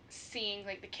seeing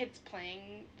like the kids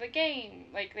playing the game.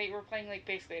 Like they were playing like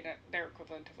basically their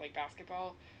equivalent of like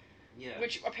basketball. Yeah.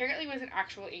 Which apparently was an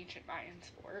actual ancient Mayan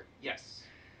sport. Yes.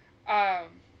 I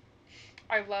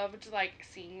loved like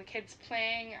seeing the kids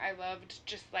playing. I loved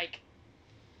just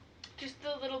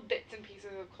the little bits and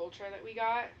pieces of culture that we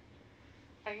got.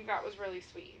 I think that was really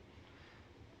sweet.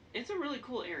 It's a really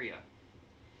cool area.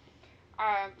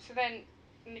 So then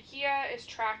Nakia is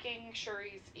tracking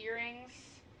Shuri's earrings.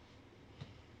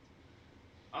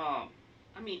 I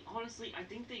mean, honestly, I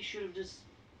think they should have just.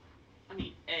 I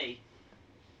mean,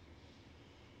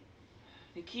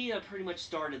 Nakia pretty much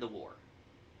started the war.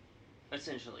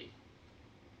 Essentially,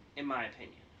 in my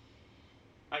opinion.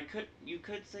 You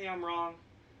could say I'm wrong,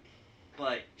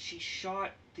 but she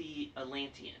shot the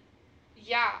Atlantean.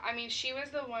 Yeah, I mean, she was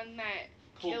the one that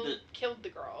killed the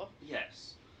girl.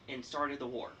 Yes, and started the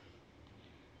war.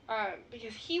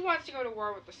 Because he wants to go to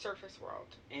war with the surface world.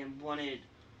 And wanted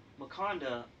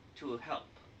Wakanda to help.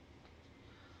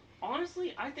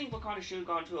 Honestly, I think Wakanda should have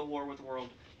gone to a war with the world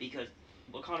because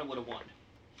Wakanda would have won.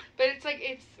 But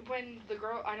it's when the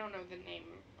girl, I don't know the name.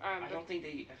 I don't think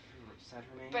they ever said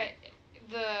her name. But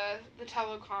the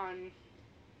Talokan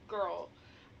girl,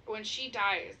 when she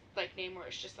dies, like Namor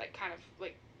is just like kind of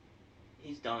like.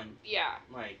 He's done. Yeah.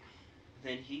 Like,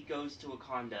 then he goes to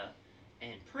Wakanda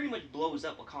and pretty much blows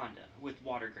up Wakanda with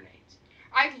water grenades.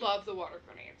 I love the water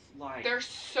grenades. Like, they're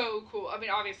so cool. I mean,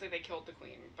 obviously they killed the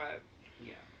queen, but.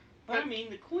 Yeah. But I mean,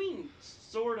 the queen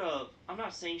sort of. I'm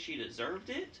not saying she deserved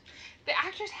it. The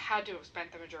actors had to have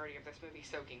spent the majority of this movie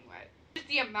soaking wet.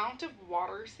 The amount of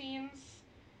water scenes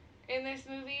in this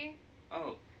movie.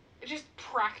 Oh. Just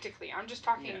practically. I'm just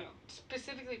talking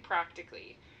specifically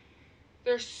practically.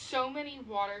 There's so many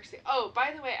water... Oh,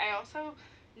 by the way, I also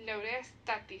noticed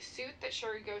that the suit that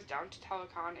Shuri goes down to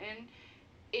Telecon in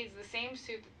is the same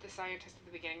suit that the scientist at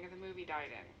the beginning of the movie died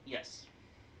in. Yes.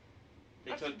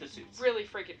 They That's took the suits. Really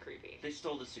freaking creepy. They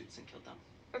stole the suits and killed them.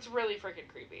 That's really freaking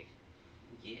creepy.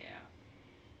 Yeah.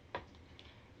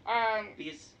 Um.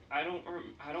 Because I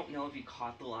don't know if you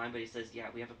caught the line, but he says, "Yeah,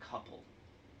 we have a couple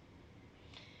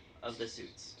of the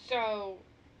suits." So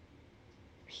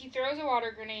he throws a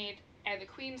water grenade, and the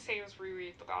Queen saves Riri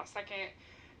at the last second,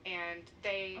 and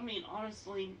they... I mean,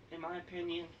 honestly, in my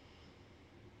opinion,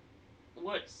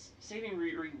 saving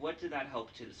Riri, what did that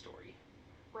help to the story?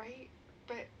 Right?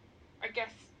 But I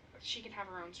guess she can have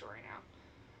her own story now.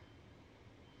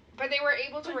 But they were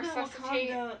able to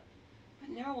resuscitate... But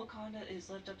now Wakanda is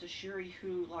left up to Shuri,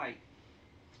 who, like,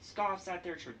 scoffs at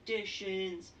their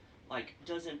traditions, like,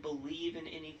 doesn't believe in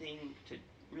anything to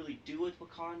really do with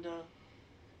Wakanda.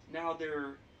 Now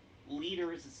their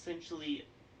leader is essentially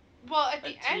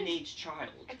a teenage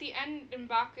child. At the end,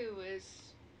 M'Baku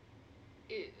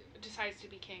decides to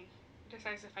be king.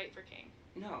 Decides to fight for king.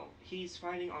 No, he's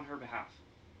fighting on her behalf.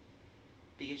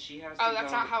 Because she has to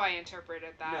that's not how I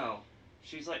interpreted that. No.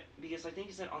 She's like, because I think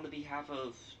he said on the behalf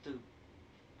of the...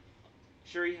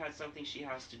 Shuri has something she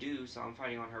has to do, so I'm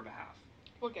fighting on her behalf.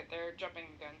 We'll get there, jumping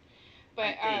the gun.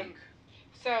 But,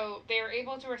 so they are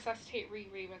able to resuscitate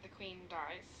Riri when the Queen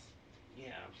dies.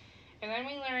 Yeah. And then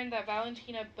we learned that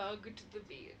Valentina bugged the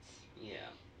bees. Yeah.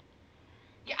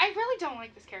 Yeah, I really don't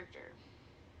like this character.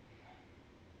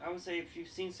 I would say if you've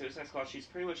seen Suicide Squad, she's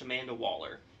pretty much Amanda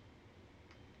Waller.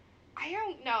 I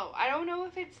don't know. I don't know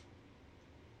if it's...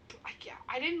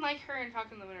 I didn't like her in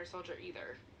Falcon the Winter Soldier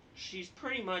either. She's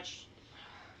pretty much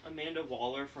Amanda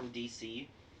Waller from DC.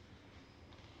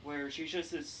 Where she's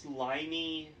just this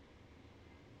slimy,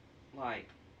 like,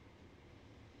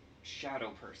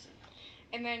 shadow person.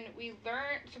 And then we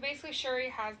learned... So basically Shuri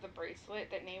has the bracelet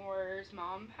that Namor's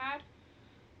mom had.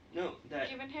 No, that...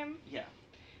 Given him. Yeah.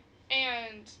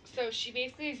 And so she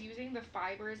basically is using the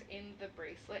fibers in the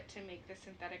bracelet to make the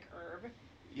synthetic herb.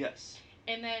 Yes.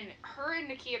 And then her and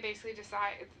Nakia basically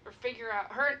her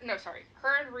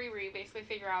and Riri basically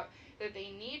figure out that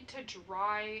they need to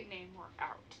dry Namor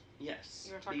out. Yes.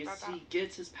 You want to talk about that? Because he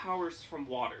gets his powers from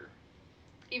water.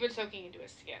 Even soaking into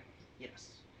his skin.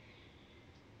 Yes.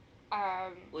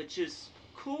 Um, Which is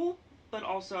cool, but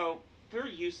also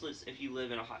very useless if you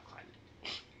live in a hot climate.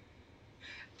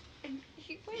 And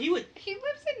he lives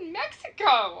in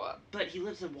Mexico. But he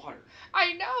lives in water.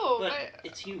 I know, but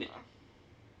it's humid.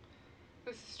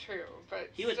 This is true, but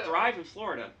he would thrive in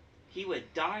Florida. He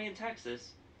would die in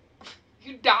Texas.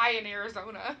 You'd die in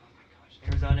Arizona. Oh my gosh,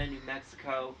 Arizona, New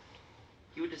Mexico.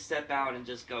 He would just step out and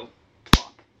just go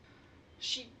plop.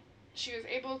 She was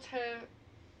able to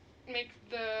make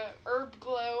the herb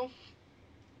glow,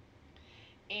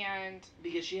 and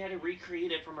because she had to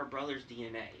recreate it from her brother's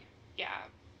DNA. Yeah.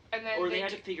 And then they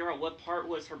had to figure out what part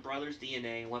was her brother's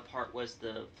DNA and what part was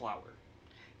the flower.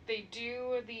 They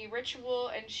do the ritual,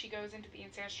 and she goes into the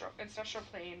ancestral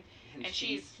plane, and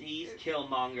she sees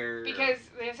Killmonger. Because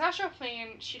the ancestral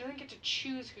plane, she doesn't get to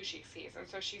choose who she sees, and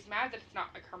so she's mad that it's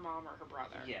not like her mom or her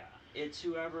brother. Yeah, it's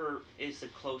whoever is the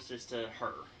closest to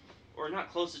her, or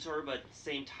not closest to her, but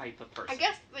same type of person. I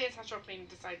guess the ancestral plane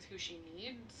decides who she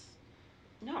needs.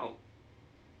 No,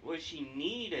 what she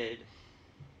needed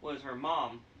was her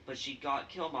mom. But she got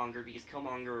Killmonger because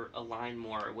Killmonger aligned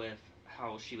more with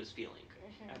how she was feeling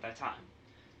at that time.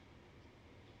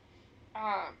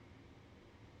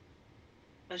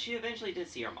 But she eventually did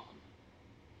see her mom.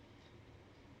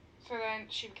 So then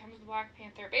she becomes the Black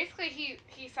Panther. Basically,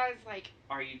 he says, like...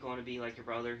 Are you going to be like your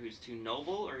brother who's too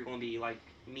noble, or are you going to be like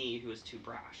me who is too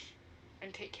brash?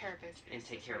 And take care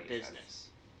of business.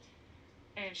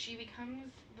 And she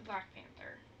becomes the Black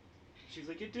Panther. She's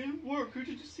like, it didn't work. Who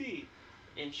did you see?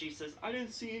 And she says, I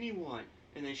didn't see anyone.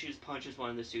 And then she just punches one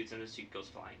of the suits, and the suit goes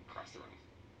flying across the room.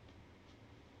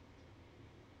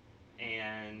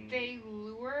 And... They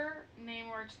lure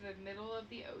Namor to the middle of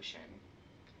the ocean.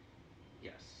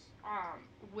 Yes.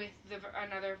 With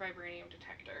another vibranium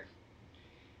detector.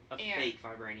 A fake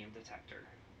vibranium detector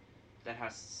that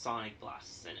has sonic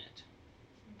blasts in it.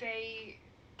 They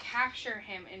capture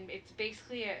him, and it's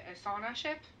basically a sauna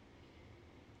ship.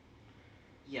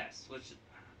 Yes, let's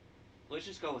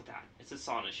just go with that. It's a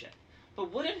sauna ship.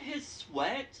 But wouldn't his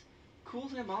sweat cool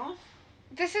him off?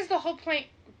 This is the whole point,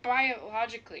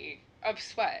 biologically, of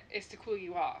sweat, is to cool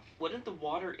you off. Wouldn't the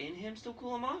water in him still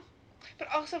cool him off? But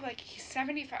also, like, he's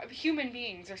 75... Human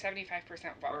beings are 75%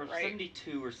 water, or right?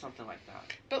 72 or something like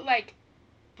that. But, like,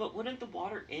 But wouldn't the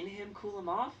water in him cool him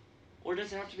off? Or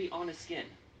does it have to be on his skin?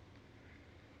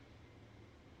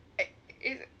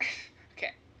 Okay,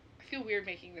 I feel weird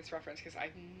making this reference because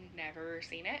I've never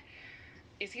seen it.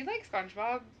 Is he like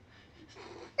SpongeBob?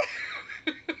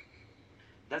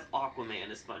 That's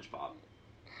Aquaman as SpongeBob.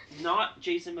 Not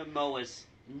Jason Momoa's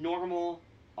normal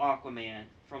Aquaman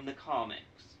from the comics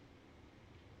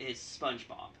is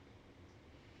SpongeBob.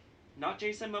 Not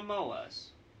Jason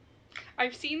Momoa's.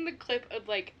 I've seen the clip of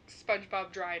like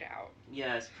SpongeBob dried out.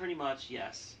 Yes, pretty much,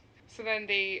 yes. So then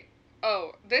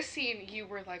this scene you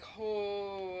were like,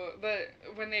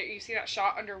 when you see that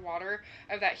shot underwater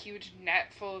of that huge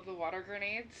net full of the water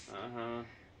grenades.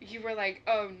 You were like,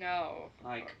 oh no.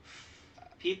 Like,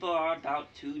 people are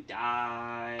about to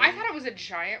die. I thought it was a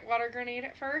giant water grenade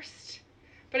at first,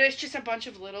 but it's just a bunch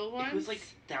of little ones. It was like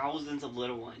thousands of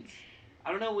little ones. I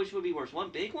don't know which would be worse,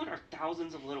 one big one or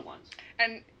thousands of little ones.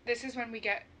 And this is when we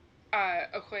get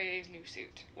Okoye's new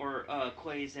suit. Or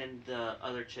Quay's and the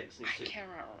other chick's new suit. I can't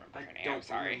remember her name. I I'm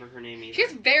sorry. remember her name either. She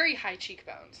has very high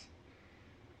cheekbones.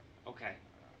 Okay.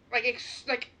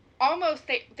 Like almost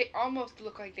they almost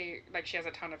look like she has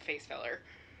a ton of face filler.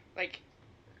 Like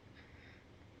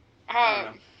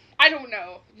I don't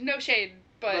know. No shade,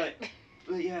 but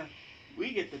yeah,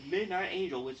 we get the Midnight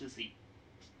Angel, which is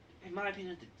in my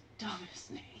opinion, the dumbest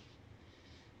name.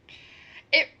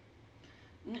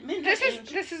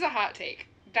 This is a hot take.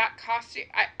 That costume,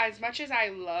 as much as I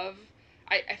love,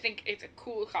 I think it's a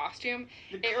cool costume.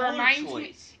 It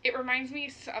reminds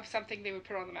me of something they would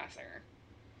put on The Masked Singer.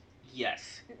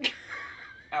 Yes,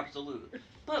 absolutely.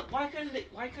 But why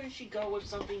couldn't she go with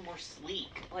something more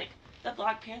sleek? Like the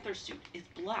Black Panther suit is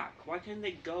black. Why couldn't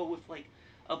they go with like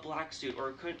a black suit,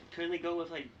 or couldn't they go with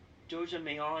like Doja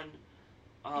Mayon?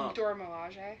 Dora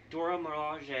Milaje. Dora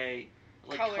Milaje,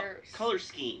 like color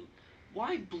scheme.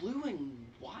 Why blue and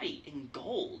white and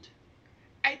gold?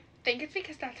 I think it's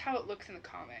because that's how it looks in the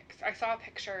comics. I saw a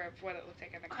picture of what it looked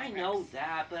like in the comics. I know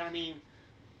that, but I mean,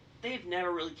 they've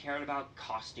never really cared about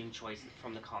costume choices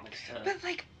from the comics. But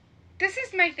like, this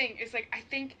is my thing. Is like I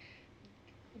think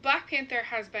Black Panther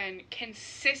has been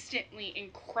consistently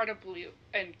incredibly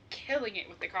and killing it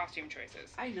with the costume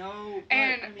choices. I know,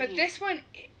 but this one,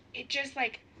 it just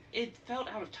like it felt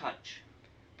out of touch.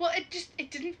 Well,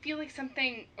 it didn't feel like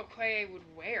something Okoye would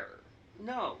wear.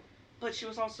 No, but she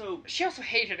also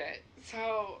hated it.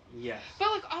 So yes. But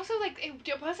like also like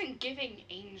it wasn't giving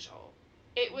Angel.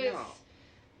 It was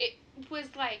It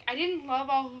was like I didn't love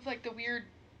all of like the weird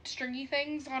stringy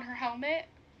things on her helmet.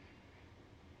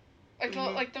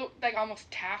 Like the almost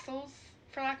tassels,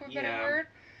 for lack of a better word.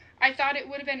 I thought it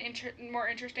would have been more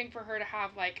interesting for her to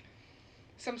have like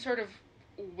some sort of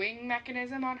wing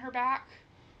mechanism on her back.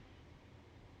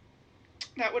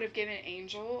 That would have given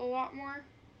Angel a lot more.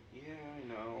 Yeah, I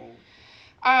know.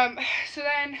 So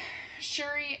then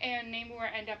Shuri and Namor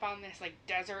end up on this like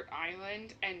desert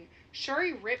island, and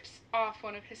Shuri rips off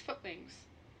one of his foot wings.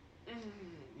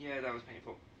 Yeah, that was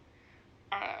painful.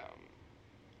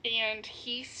 And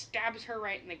he stabs her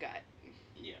right in the gut.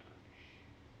 Yeah.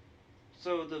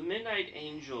 So the Midnight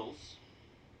Angels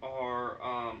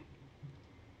are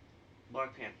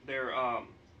Black Panther. They're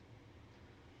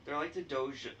like the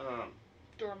Dora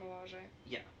Milaje.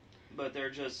 Yeah, but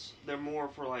they're more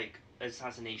for like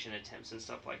assassination attempts and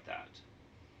stuff like that.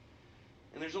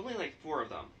 And there's only like 4 of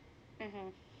them.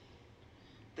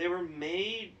 They were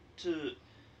made to.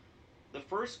 The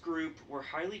first group were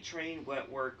highly trained wet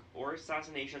work or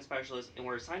assassination specialists and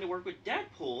were assigned to work with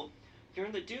Deadpool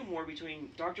during the Doom War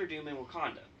between Dr. Doom and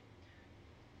Wakanda.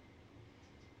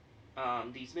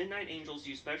 These Midnight Angels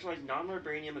use specialized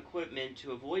non-vibranium equipment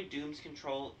to avoid Doom's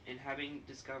control, and having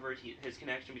discovered his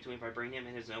connection between vibranium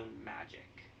and his own magic.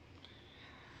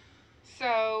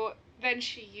 So then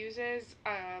she uses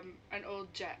an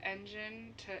old jet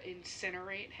engine to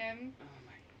incinerate him. Oh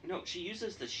my! No, she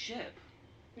uses the ship.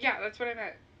 Yeah, that's what I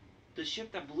meant. The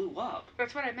ship that blew up.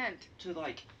 That's what I meant. To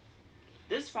like,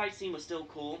 this fight scene was still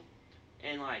cool,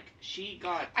 and like she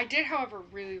got. I did, however,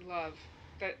 really love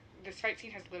that this fight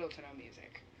scene has little to no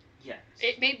music. Yes.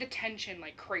 It made the tension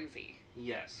like crazy.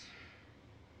 Yes.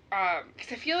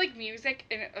 Because I feel like music,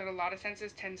 in a lot of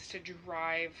senses, tends to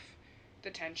drive the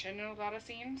tension in a lot of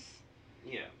scenes.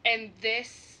 Yeah. And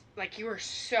this, like, you were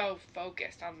so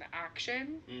focused on the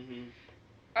action.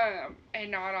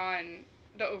 And not on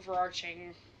the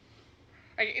overarching.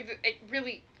 Like, it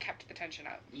really kept the tension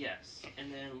up. Yes.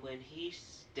 And then when he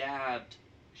stabbed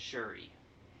Shuri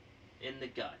in the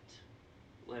gut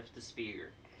with the spear,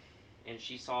 and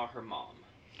she saw her mom.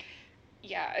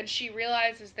 Yeah, and she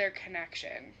realizes their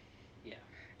connection. Yeah.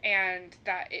 And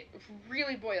that it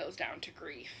really boils down to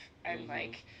grief and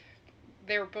like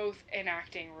they're both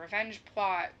enacting revenge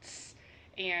plots,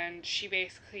 and she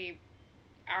basically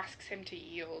asks him to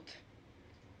yield.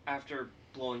 After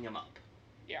blowing him up.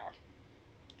 Yeah.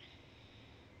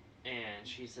 And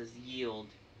she says yield,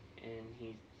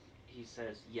 and he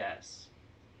says yes.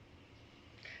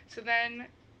 So then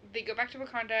they go back to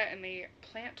Wakanda and they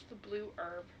plant the blue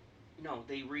herb. No,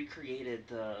 they recreated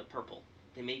the purple.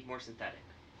 They made more synthetic.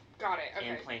 Got it, okay.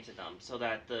 And planted them so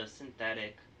that the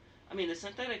synthetic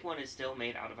one is still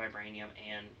made out of vibranium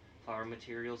and flower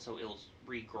material, so it'll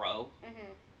regrow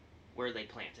where they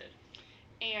planted.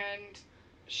 And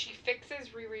she fixes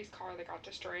Riri's car that got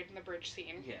destroyed in the bridge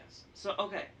scene. Yes. So,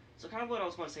 okay. So kind of what I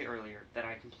was going to say earlier that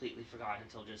I completely forgot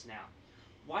until just now.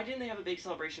 Why didn't they have a big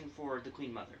celebration for the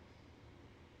Queen Mother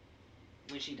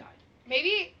when she died?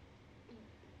 Maybe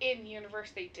in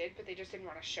universe they did, but they just didn't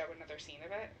want to show another scene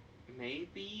of it.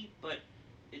 Maybe, but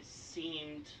it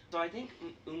seemed... So I think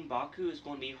M'Baku is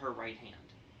going to be her right hand.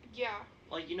 Yeah.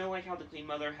 Like, you know, like how the Queen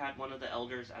Mother had one of the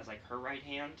elders as, like, her right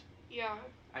hand? Yeah.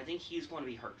 I think he's going to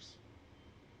be hers.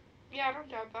 Yeah, I don't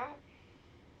doubt that.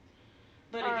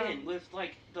 But again, with,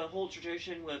 like, the whole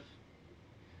tradition with...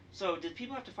 So, did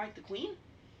people have to fight the Queen?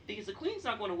 Because the Queen's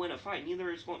not going to win a fight. Neither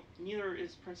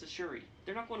is Princess Shuri.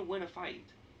 They're not going to win a fight.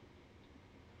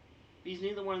 Because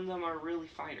neither one of them are really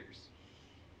fighters.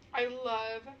 I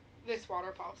love this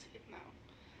waterfall scene, though.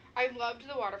 I loved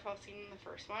the waterfall scene in the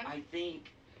first one. I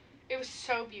think... It was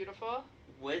so beautiful.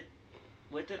 With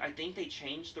it, I think they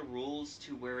changed the rules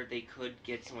to where they could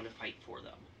get someone to fight for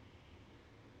them.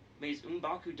 Because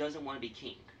M'Baku doesn't want to be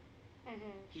king.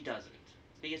 He doesn't.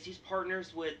 Because he's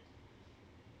partners with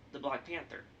the Black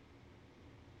Panther.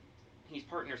 He's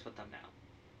partners with them now.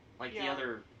 Like the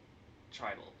other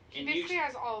tribal. He basically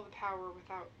has all the power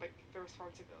without, like, the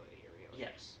responsibility, really.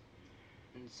 Yes.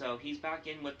 And so he's back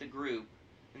in with the group.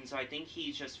 And so I think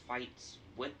he just fights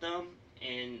with them.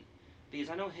 And because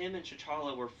I know him and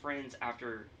T'Challa were friends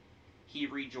after he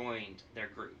rejoined their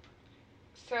group.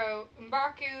 So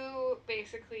M'Baku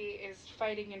basically is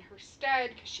fighting in her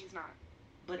stead because she's not.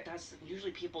 But that's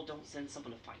usually people don't send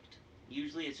someone to fight.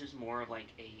 Usually it's just more of like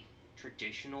a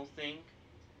traditional thing.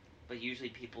 But usually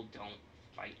people don't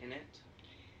fight in it.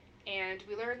 And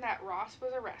we learned that Ross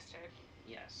was arrested.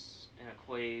 Yes. And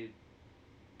Okoye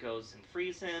goes and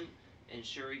frees him. And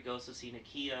Shuri goes to see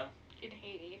Nakia. In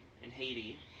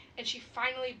Haiti. And she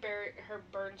finally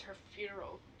burns her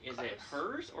funeral Is clothes. it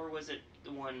hers, or was it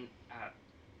the one at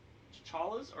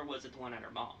T'Challa's, or was it the one at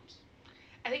her mom's?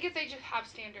 I think if they just have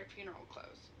standard funeral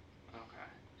clothes. Okay.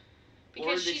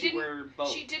 Because or did she wear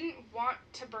both? She didn't want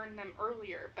to burn them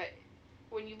earlier, but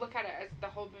when you look at it as the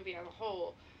whole movie as a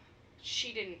whole,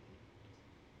 she didn't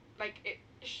like it.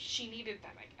 She needed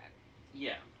them again.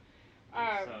 Yeah.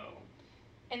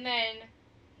 And then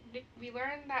we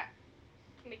learned that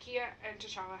Nakia and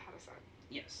T'Challa had a son.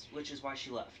 Yes, which is why she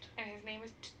left. And his name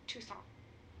is Toussaint.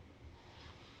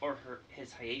 Or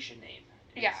his Haitian name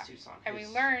is Toussaint. And we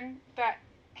learn that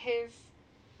his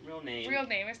real name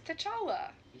is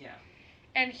T'Challa. Yeah.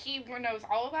 And he knows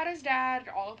all about his dad,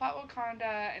 all about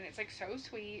Wakanda, and it's like so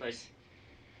sweet. But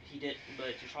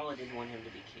T'Challa didn't want him to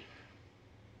be king.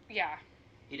 Yeah.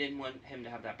 He didn't want him to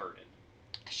have that burden.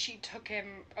 She took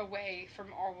him away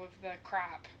from all of the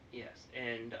crap. Yes,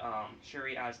 and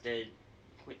Shuri asked did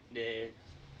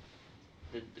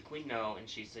the Queen know, and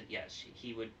she said yes.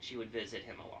 She would visit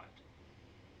him a lot.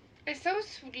 It's so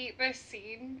sweet, this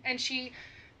scene, and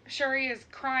Shuri is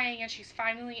crying, and she's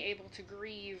finally able to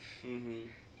grieve. Mm-hmm.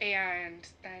 And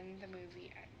then the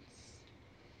movie ends.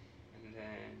 And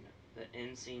then the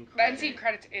end scene credits. The end scene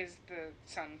credits is the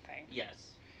sun thing.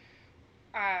 Yes.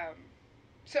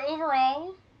 So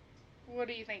overall, what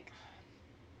do you think?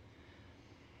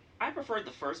 I preferred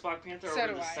the first Black Panther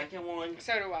over the second one.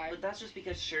 So do I. But that's just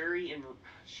because Shuri and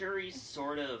Okoye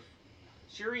sort of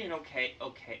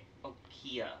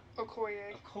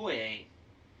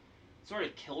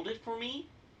killed it for me.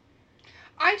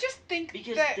 I just think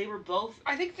because they were both.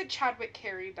 I think that Chadwick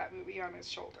carried that movie on his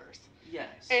shoulders.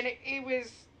 Yes. And it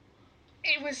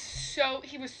was so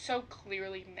he was so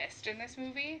clearly missed in this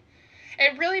movie.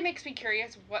 It really makes me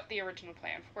curious what the original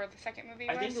plan for the second movie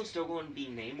was. I think it was still going to be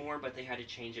Namor, but they had to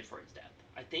change it for his death.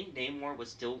 I think Namor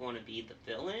was still going to be the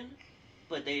villain,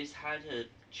 but they just had to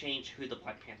change who the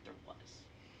Black Panther was.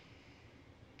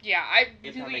 Yeah,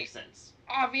 if that makes sense.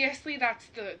 Obviously, that's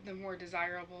the more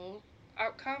desirable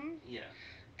outcome. Yeah.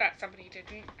 That somebody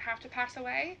didn't have to pass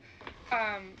away.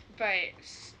 But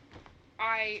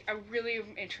I really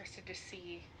am interested to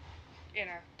see in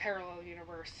a parallel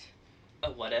universe.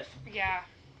 A what if? Yeah.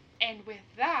 And with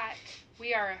that,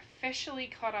 we are officially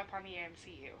caught up on the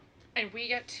MCU. and we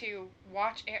get to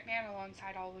watch Ant-Man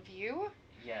alongside all of you.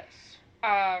 Yes.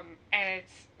 And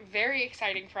it's very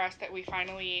exciting for us that we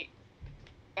finally,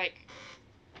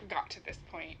 got to this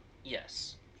point.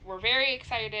 Yes. We're very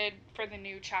excited for the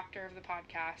new chapter of the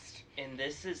podcast. And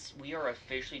we are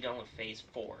officially done with Phase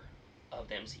 4 of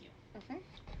the MCU. Mm-hmm.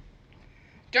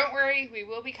 Don't worry, we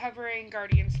will be covering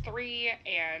Guardians 3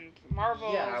 and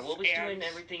Marvels. Yeah, we'll be doing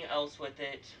everything else with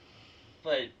it.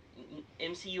 But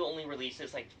MCU only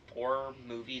releases 4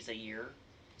 movies a year.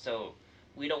 So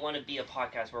we don't want to be a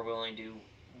podcast where we only do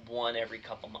an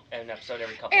episode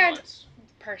every couple months.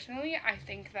 Personally, I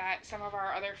think that some of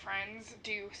our other friends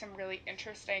do some really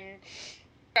interesting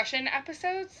discussion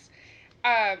episodes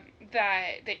that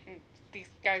these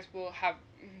guys will have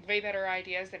way better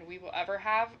ideas than we will ever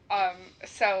have.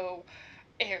 So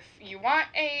if you want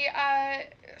a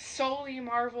solely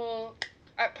Marvel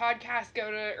podcast, go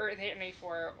to Earth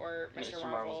 884 or Mr.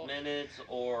 Marvel's Minutes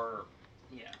or...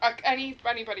 Yeah.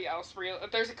 Anybody else,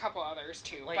 there's a couple others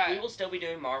too. We will still be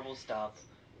doing Marvel stuff,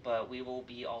 but we will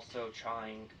be also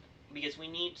trying, because we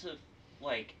need to,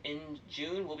 in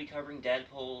June we'll be covering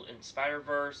Deadpool and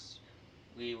Spider-Verse.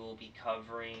 We will be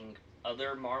covering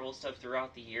other Marvel stuff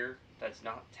throughout the year that's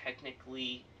not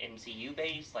technically MCU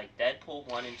based, like Deadpool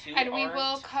 1 and 2 And we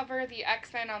will cover the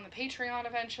X-Men on the Patreon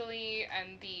eventually,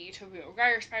 and the Tobey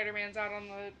Maguire Spider-Man's out on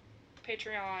the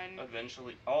Patreon.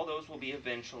 Eventually. All those will be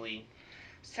eventually.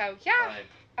 So, yeah.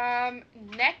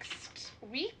 Next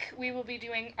week, we will be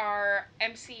doing our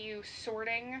MCU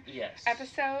sorting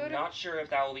episode. Not sure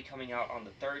if that will be coming out on the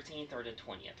 13th or the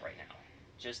 20th right now.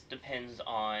 Just depends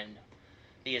on...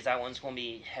 Because that one's going to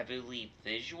be heavily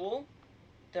visual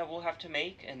that we'll have to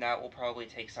make, and that will probably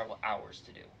take several hours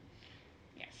to do.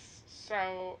 Yes.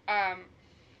 So,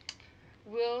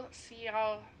 we'll see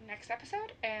y'all next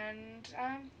episode, and,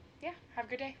 yeah, have a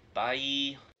good day.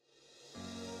 Bye.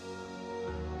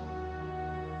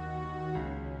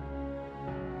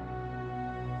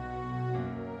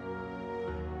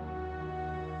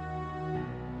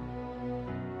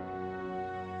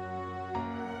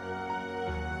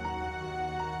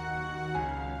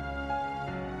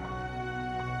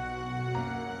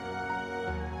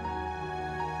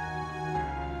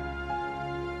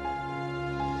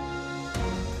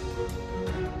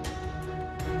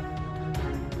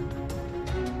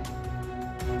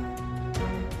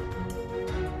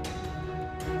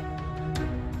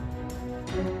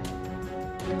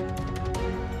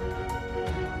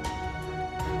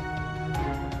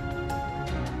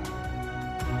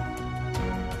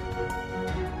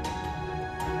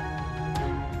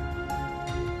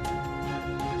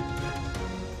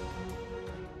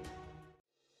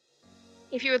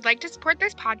 If you would like to support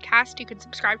this podcast, you can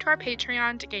subscribe to our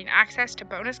Patreon to gain access to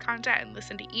bonus content and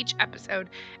listen to each episode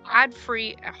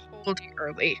ad-free a whole day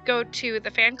early. Go to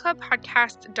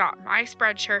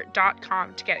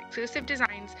thefanclubpodcast.myspreadshirt.com to get exclusive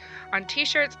designs on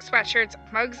t-shirts, sweatshirts,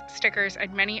 mugs, stickers,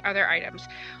 and many other items.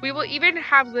 We will even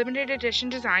have limited edition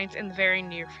designs in the very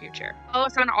near future. Follow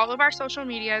us on all of our social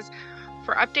medias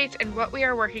for updates and what we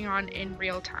are working on in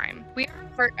real time. We are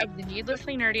part of the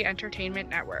Needlessly Nerdy Entertainment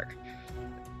Network.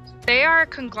 They are a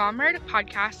conglomerate of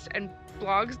podcasts and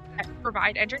blogs that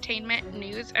provide entertainment,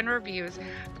 news, and reviews of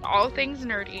all things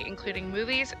nerdy, including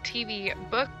movies, TV,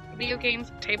 books, video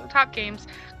games, tabletop games,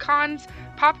 cons,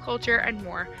 pop culture, and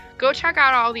more. Go check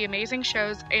out all the amazing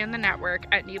shows and the network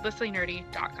at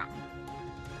needlesslynerdy.com.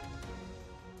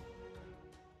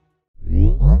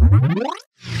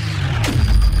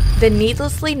 The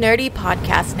Needlessly Nerdy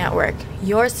Podcast Network,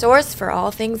 your source for all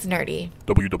things nerdy.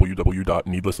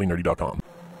 www.needlesslynerdy.com.